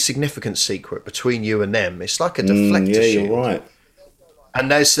 any significant secret between you and them, it's like a deflector shield. You're right.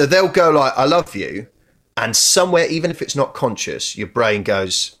 And so they'll go like, I love you. And somewhere, even if it's not conscious, your brain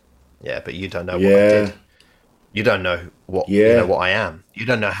goes, yeah, but you don't know what I did. You don't know what what I am. You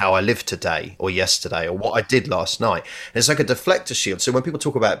don't know how I lived today or yesterday or what I did last night. And it's like a deflector shield. So when people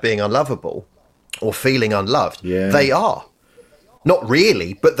talk about being unlovable or feeling unloved, they are. Not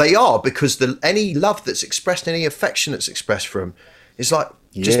really, but they are, because any love that's expressed, any affection that's expressed for them is like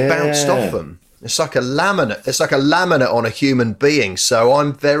just bounced off them. It's like a laminate. It's like a laminate on a human being. So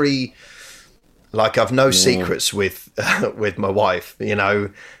I'm very... Like, I've no secrets with my wife,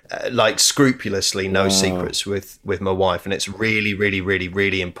 like scrupulously no secrets with my wife. And it's really, really, really,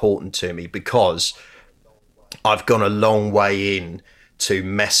 really important to me, because I've gone a long way in to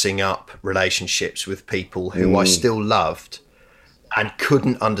messing up relationships with people who I still loved and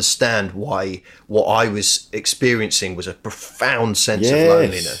couldn't understand why what I was experiencing was a profound sense of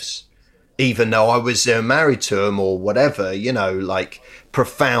loneliness. Even though I was married to them or whatever, like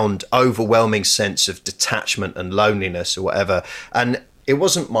profound, overwhelming sense of detachment and loneliness or whatever. And it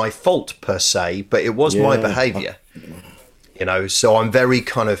wasn't my fault per se, but it was my behaviour. So I'm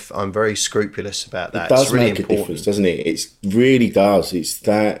very scrupulous about that. It does it's really make important. a difference, doesn't it? It really does. It's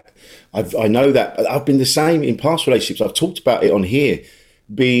that I know that I've been the same in past relationships. I've talked about it on here,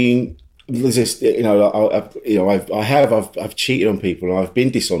 being. I've cheated on people and I've been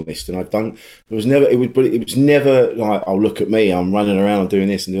dishonest and I've done. It was never like, oh, look at me, I'm running around doing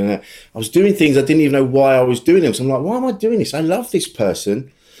this and doing that. I was doing things I didn't even know why I was doing them. So I'm like, why am I doing this? I love this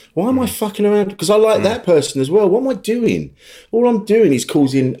person. Why am I fucking around? Because I like that person as well. What am I doing? All I'm doing is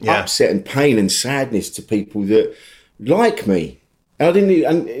causing upset and pain and sadness to people that like me. And I didn't.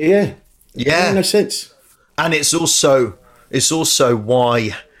 And it made no sense. And it's also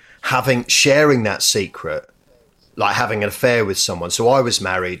why. Sharing that secret, like having an affair with someone. So I was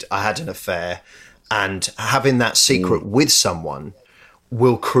married, I had an affair, and having that secret with someone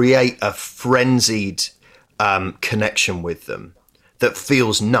will create a frenzied connection with them that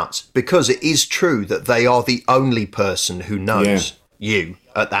feels nuts, because it is true that they are the only person who knows you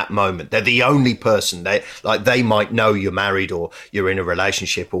at that moment. They're the only person. They might know you're married or you're in a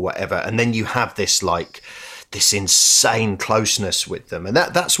relationship or whatever, and then you have this this insane closeness with them. And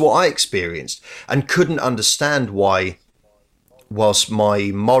that's what I experienced, and couldn't understand why, whilst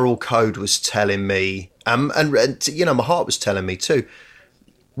my moral code was telling me, and my heart was telling me too,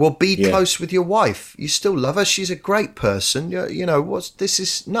 well, be close with your wife. You still love her. She's a great person. This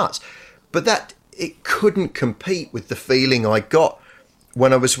is nuts. But that, it couldn't compete with the feeling I got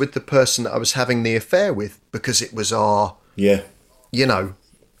when I was with the person that I was having the affair with, because it was our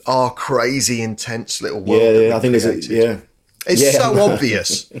crazy, intense little world. I think it's so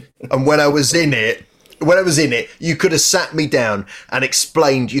obvious. And when I was in it, you could have sat me down and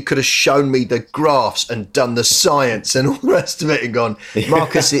explained. You could have shown me the graphs and done the science and all the rest of it, and gone,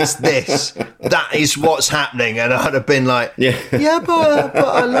 Marcus, it's this. That is what's happening. And I'd have been like, but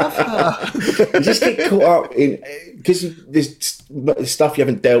I love her. You just get caught up in, because there's stuff you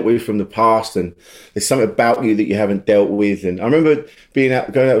haven't dealt with from the past, and there's something about you that you haven't dealt with. And I remember going out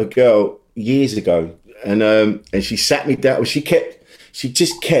with a girl years ago, and she sat me down. She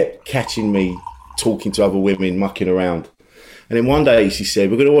just kept catching me talking to other women, mucking around. And then one day she said,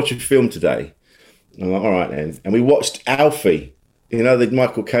 we're going to watch a film today. And I'm like, all right then. And we watched Alfie. We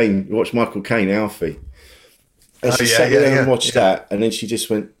watched Michael Caine, Alfie. And she sat down and watched that. And then she just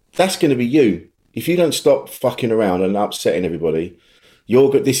went, that's going to be you. If you don't stop fucking around and upsetting everybody,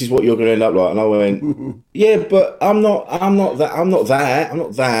 this is what you're going to end up like. And I went, yeah, but I'm not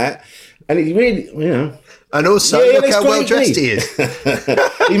that. And it really, And also, look how well dressed he is.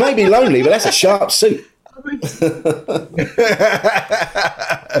 He may be lonely, but that's a sharp suit.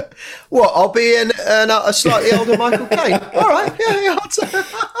 What? I'll be a slightly older Michael Caine. All right,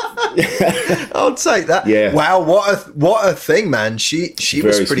 I'll take that. Yeah. Wow, what a thing, man. She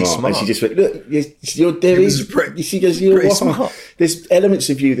was pretty smart. And she just went, look, you're smart. There's elements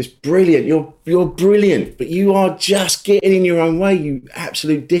of you that's brilliant. You're brilliant, but you are just getting in your own way, you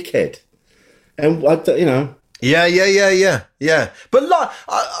absolute dickhead. And Yeah. But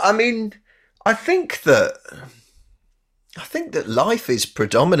I think that life is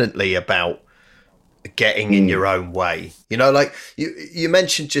predominantly about getting in your own way. Like you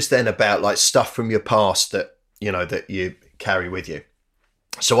mentioned just then about like stuff from your past that you carry with you.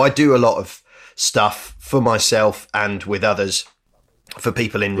 So I do a lot of stuff for myself and with others, for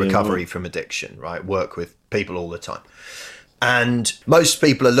people in recovery from addiction, right? Work with people all the time. And most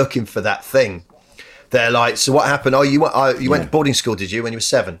people are looking for that thing. They're like, so what happened? Oh, you went to boarding school, did you, when you were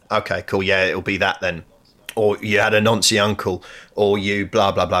 7? Okay, cool. Yeah, it'll be that then. Or you had a Nancy uncle, or you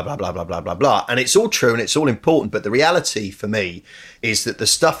blah, blah, blah, blah, blah, blah, blah, blah, blah. And it's all true and it's all important. But the reality for me is that the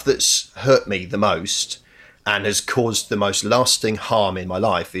stuff that's hurt me the most and has caused the most lasting harm in my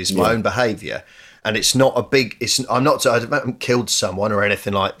life is my own behaviour. And it's not a big, I haven't killed someone or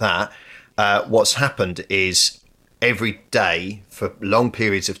anything like that. What's happened is every day for long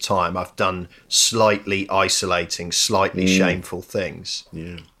periods of time, I've done slightly isolating, slightly shameful things.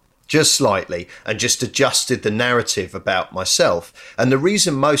 Yeah. Just slightly, and just adjusted the narrative about myself. And the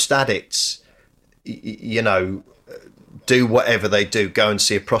reason most addicts, do whatever they do, go and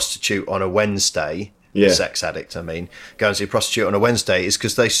see a prostitute on a Wednesday, sex addict, go and see a prostitute on a Wednesday, is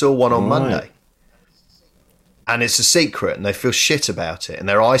because they saw one on Monday. And it's a secret and they feel shit about it and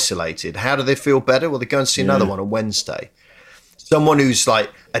they're isolated. How do they feel better? Well, they go and see another one on Wednesday. Someone who's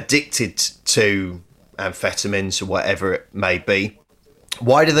like addicted to amphetamines or whatever it may be,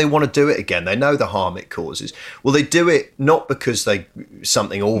 why do they want to do it again? They know the harm it causes. Well, they do it not because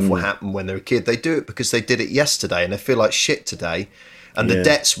something awful happened when they were a kid. They do it because they did it yesterday and they feel like shit today. And the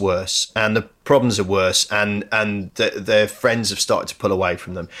debt's worse and the problems are worse and their friends have started to pull away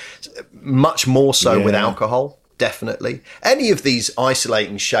from them. Much more so with alcohol, definitely. Any of these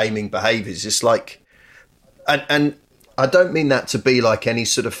isolating, shaming behaviours, it's like... And I don't mean that to be like any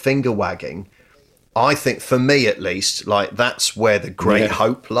sort of finger wagging. I think, for me at least, like that's where the great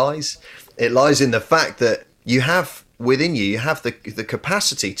hope lies. It lies in the fact that you have within you have the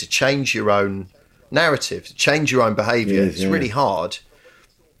capacity to change your own narrative, to change your own behaviour. It's really hard.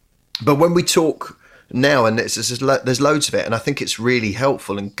 But when we talk now, and there's loads of it, and I think it's really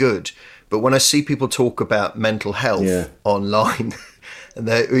helpful and good. But when I see people talk about mental health online, and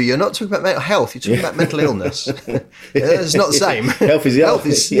you're not talking about mental health, you're talking about mental illness. It's not the same. Health is health.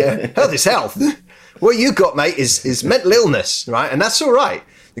 Health is health. What you got, mate, is mental illness, right? And that's all right.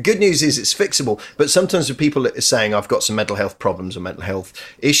 The good news is it's fixable. But sometimes when people are saying, I've got some mental health problems or mental health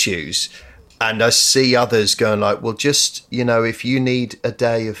issues, and I see others going like, well, just, if you need a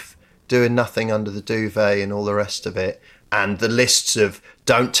day of doing nothing under the duvet and all the rest of it, and the lists of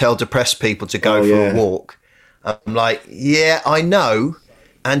don't tell depressed people to go for a walk. I'm like, yeah, I know.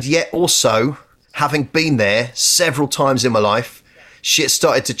 And yet also, having been there several times in my life, shit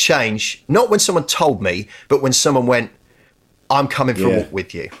started to change. Not when someone told me, but when someone went, I'm coming for a walk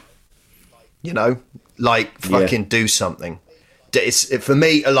with you. Fucking do something. For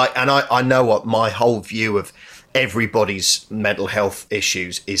me, and I know what my whole view of everybody's mental health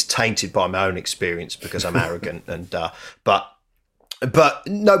issues is tainted by my own experience because I'm arrogant but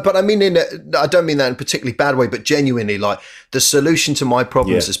I mean, I don't mean that in a particularly bad way, but genuinely, like the solution to my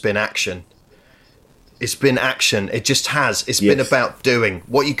problems has been action. It's been action. It just has. It's been about doing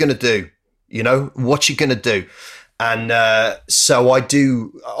what you're going to do, what you're going to do. And so I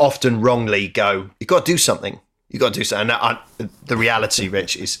do often wrongly go, you got to do something. You got to do something. And the reality,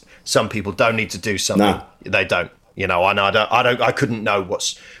 Rich, is some people don't need to do something. No. They don't. I couldn't know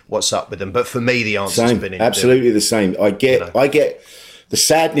what's up with them. But for me, the answer has been absolutely the same. I get the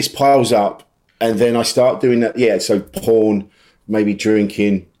sadness piles up, and then I start doing that. Yeah, so porn, maybe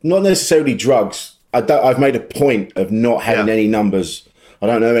drinking, not necessarily drugs. I've made a point of not having any numbers. I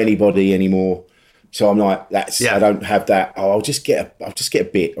don't know anybody anymore. So I'm like, I don't have that. Oh, I'll just get a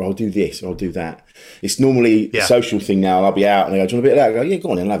bit, or I'll do this, or I'll do that. It's normally a social thing now. I'll be out and I go, do you want a bit of that? I go, yeah,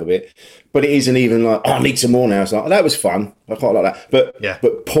 go on, I'll have a bit. But it isn't even like, I need some more now. It's like, that was fun. I quite like that.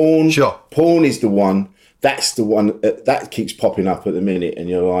 But porn is the one. That's the one that keeps popping up at the minute. And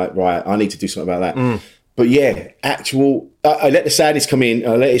you're like, right, I need to do something about that. But yeah, I let the sadness come in,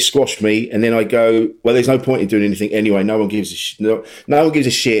 I let it squash me. And then I go, well, there's no point in doing anything anyway. No one gives a no one gives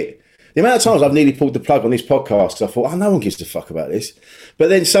a shit. The amount of times I've nearly pulled the plug on this podcast, I thought, no one gives a fuck about this. But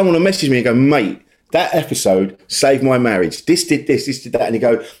then someone will message me and go, mate, that episode saved my marriage. This did this, this did that. And you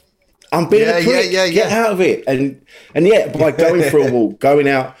go, I'm being a prick. Get out of it. And yet, by going for a walk, going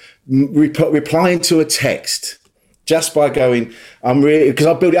out, replying to a text, just by going, I'm really, because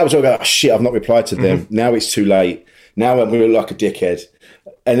I build it up, so I go, oh, shit, I've not replied to them. Now it's too late. Now I'm going to look like a dickhead.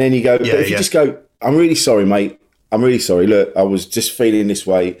 And then you go, but if you just go, I'm really sorry, mate. I'm really sorry. Look, I was just feeling this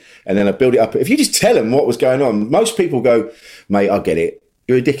way. And then I build it up. If you just tell them what was going on, most people go, mate, I get it.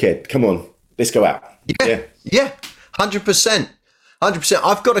 You're a dickhead. Come on, let's go out. Yeah. 100%. 100%.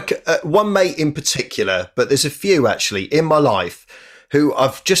 I've got one mate in particular, but there's a few actually in my life who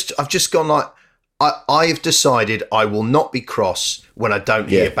I've just gone like, I have decided I will not be cross when I don't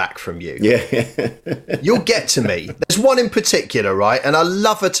hear back from you. Yeah. You'll get to me. There's one in particular, right? And I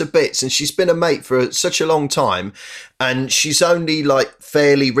love her to bits. And she's been a mate for such a long time. And she's only like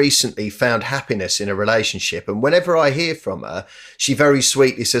fairly recently found happiness in a relationship. And whenever I hear from her, she very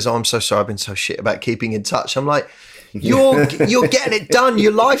sweetly says, "Oh, I'm so sorry. I've been so shit about keeping in touch." I'm like, you're getting it done.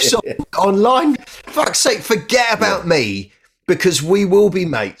 Your life's online. For fuck's sake, forget about me. Because we will be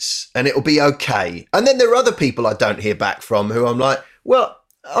mates and it'll be okay. And then there are other people I don't hear back from who I'm like, well,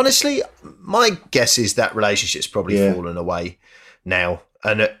 honestly, my guess is that relationship's probably fallen away now,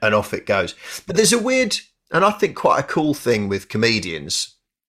 and off it goes. But there's a weird, and I think quite a cool thing with comedians,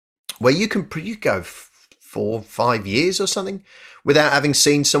 where you go 4, 5 years or something without having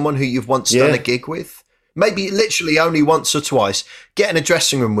seen someone who you've once done a gig with. Maybe literally only once or twice, get in a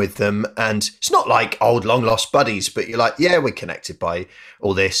dressing room with them, and it's not like old long lost buddies, but you're like, yeah, we're connected by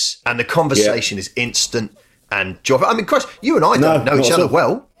all this, and the conversation is instant and joyful. I mean, Christ, you and I don't know each other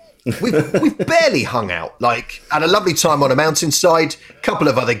well. We've barely hung out, like had a lovely time on a mountainside, a couple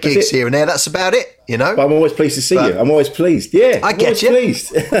of other gigs here and there. That's about it, you know. But I'm always pleased to see you. I'm always pleased. Yeah, I get you.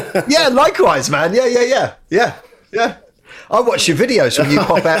 Pleased. Yeah, likewise, man. Yeah. I watch your videos when you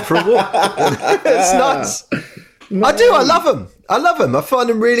pop out for a walk. It's nuts. Man. I do. I love them. I find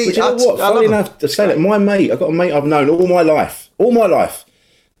them really. But you know what? Funny enough to say that, my mate, I've got a mate I've known all my life,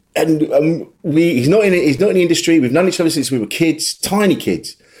 and he's not in the industry. We've known each other since we were kids, tiny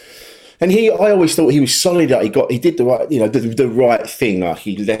kids. And I always thought he was solid. He did the right, the right thing. Like,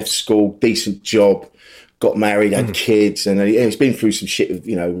 he left school, decent job, got married, had kids, and he's been through some shit,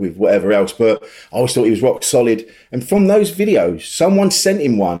 with whatever else. But I always thought he was rock solid. And from those videos, someone sent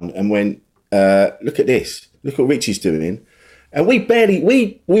him one and went, "Look at this. Look what Richie's doing." And we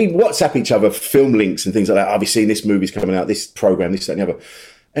WhatsApp each other film links and things like that. "I've seen this movie's coming out, this program, this, that, and the other."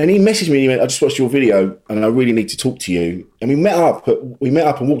 And he messaged me and he went, "I just watched your video and I really need to talk to you." And we met up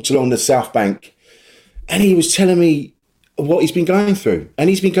and walked along the South Bank, and he was telling me what he's been going through. And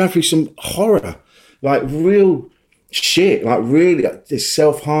he's been going through some horror, like real shit, like really, there's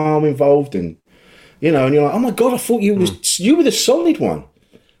self-harm involved, and and you're like, "Oh my God, I thought you were the solid one."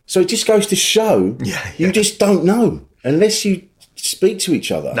 So it just goes to show you just don't know unless you speak to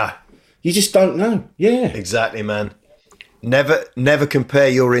each other. No. You just don't know. Yeah. Exactly, man. Never compare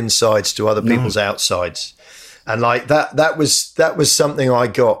your insides to other people's outsides. And like that was something I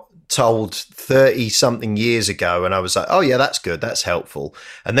got told 30 something years ago, and I was like, "Oh yeah, that's good, that's helpful."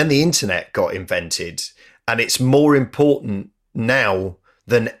 And then the internet got invented, and it's more important now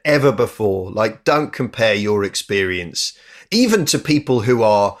than ever before. Like, don't compare your experience even to people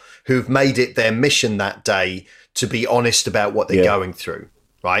who've made it their mission that day to be honest about what they're going through.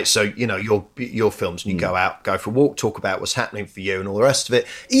 Right. So, your films, and you go out, go for a walk, talk about what's happening for you and all the rest of it.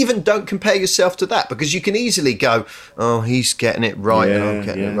 Even don't compare yourself to that, because you can easily go, "Oh, he's getting it right and I'm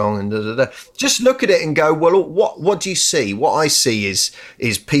getting it wrong." And da, da, da. Just look at it and go, well, what do you see? What I see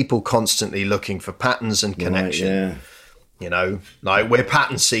is people constantly looking for patterns and connection. Right, like we're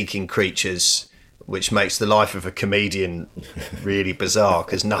pattern seeking creatures, which makes the life of a comedian really bizarre,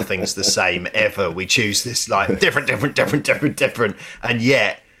 because nothing's the same ever. We choose this like different. And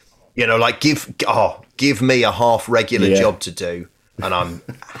yet, like give me a half regular job to do, and I'm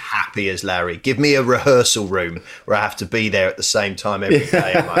happy as Larry. Give me a rehearsal room where I have to be there at the same time every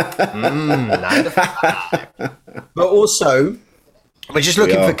day. I'm like, 9 to 5. But also, we're just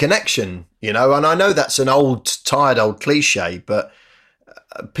looking for connection, and I know that's an tired old cliche, but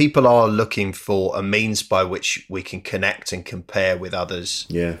people are looking for a means by which we can connect and compare with others.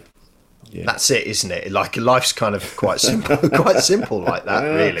 Yeah. That's it, isn't it? Like, life's kind of quite simple, like that,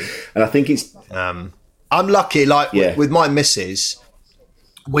 really. And I think it's... I'm lucky, with my missus,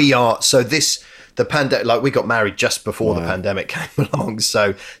 we are... So the pandemic, like, we got married just before the pandemic came along.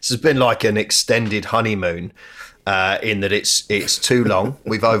 So this has been like an extended honeymoon. In that it's too long.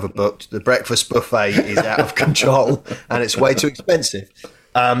 We've overbooked. The breakfast buffet is out of control, and it's way too expensive.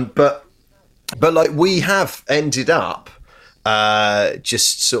 But like, we have ended up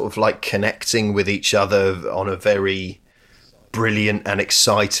just sort of like connecting with each other on a very brilliant and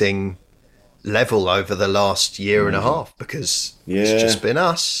exciting level over the last year and a half, because it's just been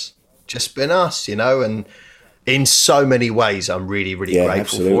us, and in so many ways, I'm really, really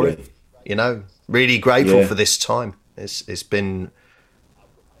grateful for it. Really grateful for this time. It's been.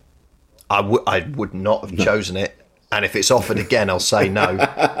 I would not have chosen it, and if it's offered again, I'll say no.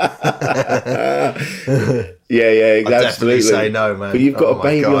 Exactly. I'll definitely say no, man. But you've got a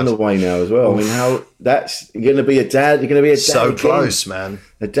baby on the way now as well. Oof. I mean, you're going to be a dad. You're going to be a dad. So again. Close, man.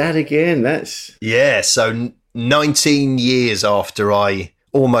 A dad again. That's So 19 years after I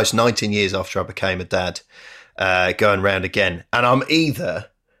almost 19 years after I became a dad, going round again. And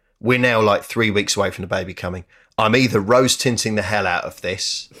we're now like 3 weeks away from the baby coming. I'm either rose tinting the hell out of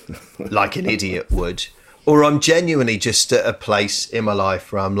this, like an idiot would, or I'm genuinely just at a place in my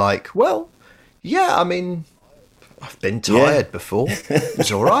life where I'm like, well, yeah, I mean, I've been tired before.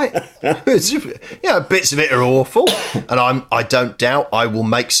 It's all right. Bits of it are awful, and I don't doubt I will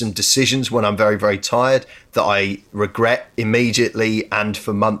make some decisions when I'm very, very tired that I regret immediately and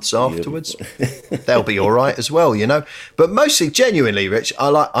for months afterwards. They'll be all right as well, you know. But mostly, genuinely, Rich,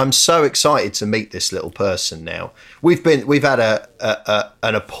 I'm so excited to meet this little person now. We've had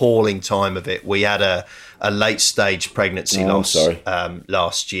an appalling time of it. We had a late stage pregnancy loss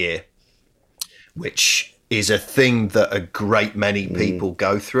last year, which is a thing that a great many people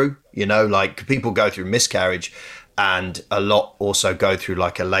go through, you know, like people go through miscarriage, and a lot also go through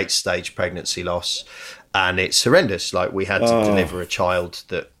like a late stage pregnancy loss, and it's horrendous. Like we had to deliver a child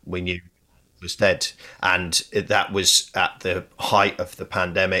that we knew was dead, and that was at the height of the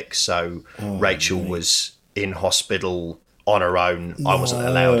pandemic. So Rachel was in hospital on her own. I wasn't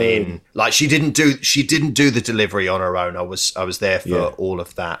allowed in. Like she didn't do the delivery on her own. I was there for all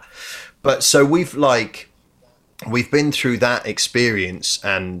of that. But so we've been through that experience,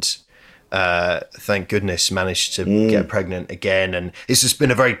 and thank goodness managed to get pregnant again. And it's just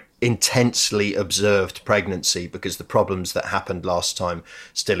been a very intensely observed pregnancy because the problems that happened last time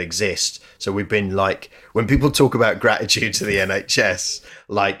still exist. So we've been like, when people talk about gratitude to the NHS,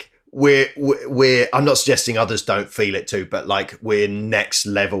 like we're I'm not suggesting others don't feel it too, but like we're next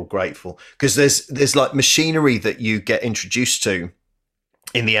level grateful because there's like machinery that you get introduced to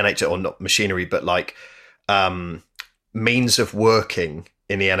in the NHS, or not machinery, but like means of working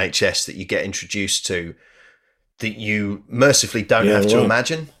in the NHS that you get introduced to that you mercifully don't have to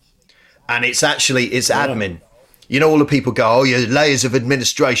imagine. And it's admin. You know, all the people go, oh, yeah, layers of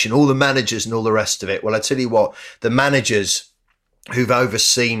administration, all the managers and all the rest of it. Well, I tell you what, the managers who've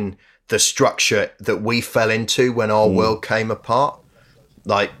overseen the structure that we fell into when our world came apart,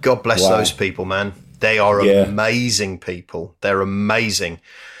 like, God bless those people, man. They are amazing people. They're amazing.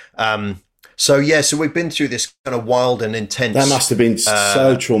 So we've been through this kind of wild and intense. That must have been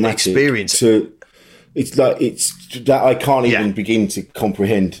so traumatic experience. It's that I can't even begin to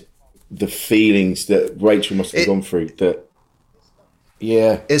comprehend the feelings that Rachel must have gone through.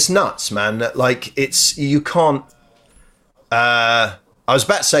 It's nuts, man. Like you can't. I was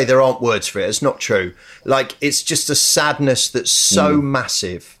about to say there aren't words for it. It's not true. Like it's just a sadness that's so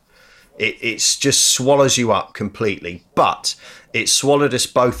massive. It's just swallows you up completely. But it swallowed us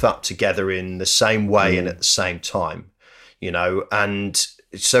both up together in the same way and at the same time, you know. And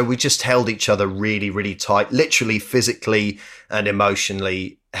so we just held each other really, really tight, literally, physically and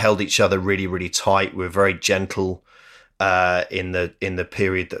emotionally held each other really, really tight. We were very gentle in the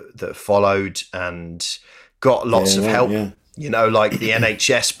period that followed, and got lots of help. Yeah. You know, like the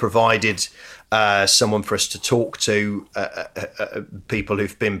NHS provided someone for us to talk to, people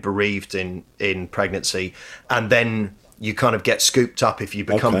who've been bereaved in pregnancy, and then you kind of get scooped up if you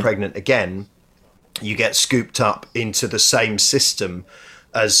become pregnant again. You get scooped up into the same system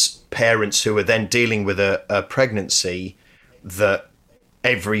as parents who are then dealing with a pregnancy that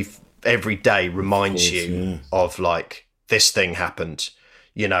every day reminds you of like, this thing happened,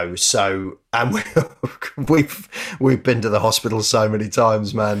 you know. So, and we've been to the hospital so many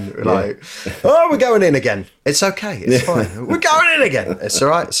times, man. We're like, oh, we're going in again. It's okay. It's fine. We're going in again. It's all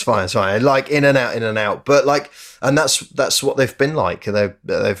right. It's fine. It's fine. Like in and out. But like, and that's what they've been like.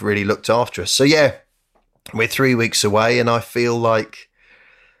 They've really looked after us. So yeah, we're 3 weeks away, and I feel like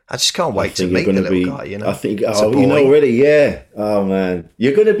I just can't wait to meet the little guy. You know, I think you know already. Yeah. Oh man,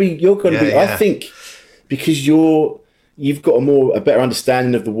 you're gonna be. Yeah. I think because you've got a better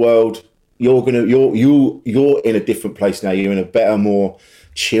understanding of the world. You're in a different place now. You're in a better, more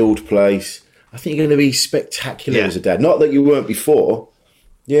chilled place. I think you're going to be spectacular as a dad. Not that you weren't before.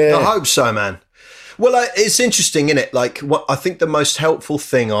 Yeah, I hope so, man. Well, it's interesting, isn't it? Like, what I think the most helpful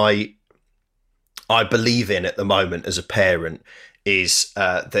thing I believe in at the moment as a parent is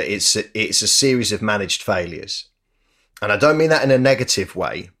that it's a series of managed failures, and I don't mean that in a negative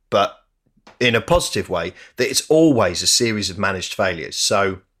way, but in a positive way, that it's always a series of managed failures.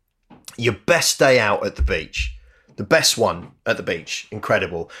 So your best day out at the beach, the best one at the beach,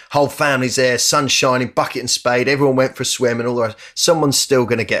 incredible. Whole family's there, sun shining, bucket and spade, everyone went for a swim and all the rest. Someone's still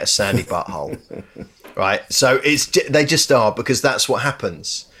going to get a sandy butthole, right? So they just are, because that's what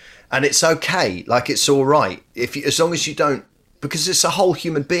happens. And it's okay, like it's all right. As long as you don't, because it's a whole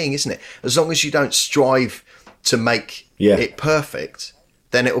human being, isn't it? As long as you don't strive to make it perfect,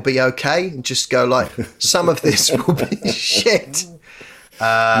 then it will be okay, and just go like, some of this will be shit,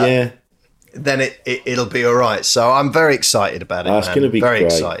 then it'll be all right. So I'm very excited about it. It's going to be very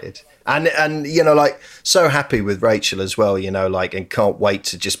great. excited. And you know, like, so happy with Rachel as well, you know, like, and can't wait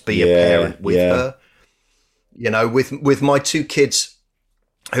to just be a parent with her. You know, with my 2 kids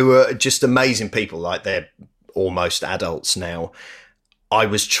who are just amazing people, like they're almost adults now. I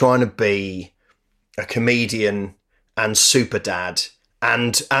was trying to be a comedian and super dad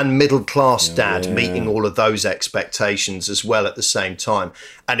and middle class dad, meeting all of those expectations as well at the same time.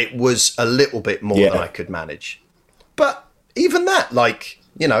 And it was a little bit more than I could manage. But even that, like,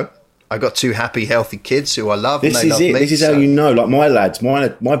 you know, I got 2 happy, healthy kids who I love. This is it. This is how you know. Like my lads,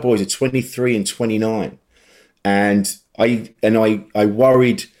 my boys are 23 and 29, and I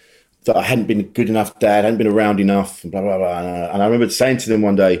worried that I hadn't been a good enough dad, hadn't been around enough, and blah blah blah. And I remember saying to them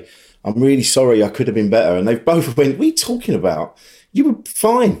one day, "I'm really sorry. I could have been better." And they both went, "What are you talking about? You were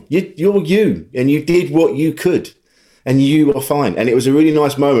fine. You're you, and you did what you could, and you were fine." And it was a really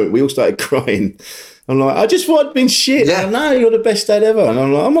nice moment. We all started crying. I'm like, I just thought I'd been shit. Yeah. No, you're the best dad ever. And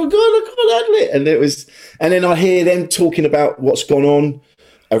I'm like, oh my God, I can't handle it. And then I hear them talking about what's gone on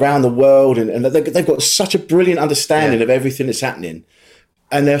around the world, and they've got such a brilliant understanding of everything that's happening.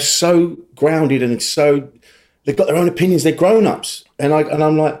 And they're so grounded and they've got their own opinions. They're grown-ups. And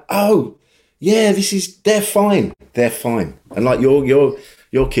I'm like, oh, yeah, they're fine. They're fine. And like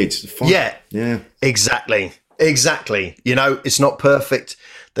your kids are fine. Yeah. Exactly. You know, it's not perfect.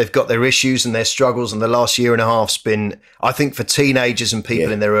 They've got their issues and their struggles, and the last year and a half's been, I think, for teenagers and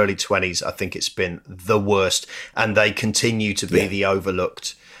people in their early 20s, I think it's been the worst. And they continue to be the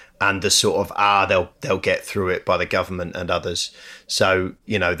overlooked and the sort of, they'll get through it by the government and others. So,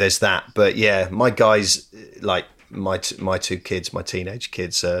 you know, there's that. But yeah, my guys, like my 2 kids, my teenage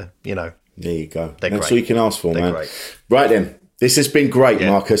kids, you know. There you go. That's great. All you can ask for, they're man. Great. Right then, this has been great,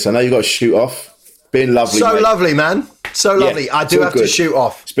 Marcus. I know you've got to shoot off. Been lovely, so mate. Lovely, man. So lovely. I do have to shoot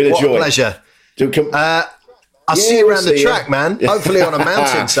off. It's been a joy. Pleasure. I'll see you around the track, man. Hopefully on a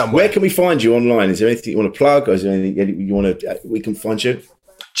mountain somewhere. Where can we find you online? Is there anything you want to plug, or is there anything you want to? We can find you.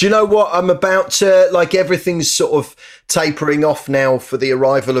 Do you know what? I'm about to, like, everything's sort of tapering off now for the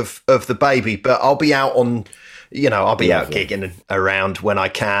arrival of the baby, but I'll be out on. You know, I'll be out gigging around when I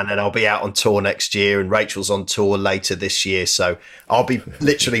can, and I'll be out on tour next year, and Rachel's on tour later this year. So I'll be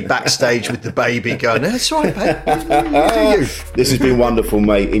literally backstage with the baby going, that's all right, babe. You. This has been wonderful,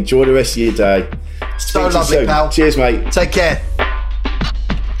 mate. Enjoy the rest of your day. So lovely, pal. Cheers, mate. Take care.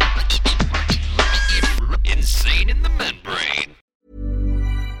 Insane in the membrane.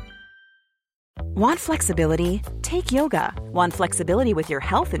 Want flexibility? Take yoga. Want flexibility with your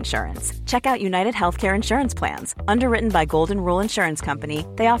health insurance? Check out United Healthcare Insurance Plans. Underwritten by Golden Rule Insurance Company,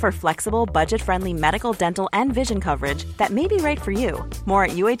 they offer flexible, budget-friendly medical, dental, and vision coverage that may be right for you. More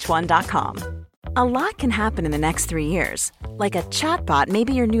at uh1.com. A lot can happen in the next 3 years. Like a chatbot may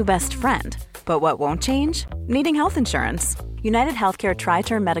be your new best friend. But what won't change? Needing health insurance. United Healthcare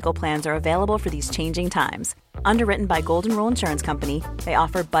Tri-Term Medical Plans are available for these changing times. Underwritten by Golden Rule Insurance Company, they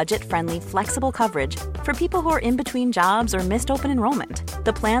offer budget-friendly, flexible coverage for people who are in between jobs or missed open enrollment.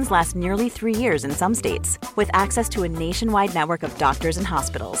 The plans last nearly 3 years in some states, with access to a nationwide network of doctors and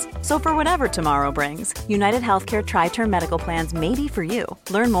hospitals. So for whatever tomorrow brings, United Healthcare Tri-Term Medical Plans may be for you.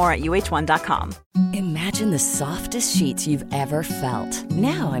 Learn more at uh1.com. Imagine the softest sheets you've ever felt.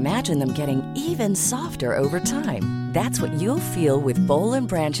 Now imagine them getting even softer over time. That's what you'll feel with Boll &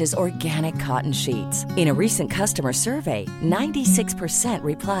 Branch's organic cotton sheets. In a recent customer survey, 96%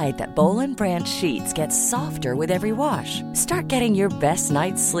 replied that Boll & Branch sheets get softer with every wash. Start getting your best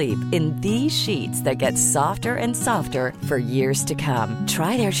night's sleep in these sheets that get softer and softer for years to come.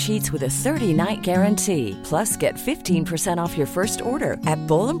 Try their sheets with a 30-night guarantee. Plus, get 15% off your first order at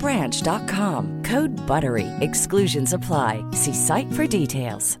bollandbranch.com. Code BUTTERY. Exclusions apply. See site for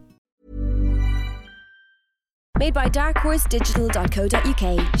details. Made by darkhorse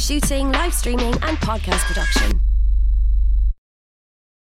digital.co.uk. Shooting, live streaming and podcast production.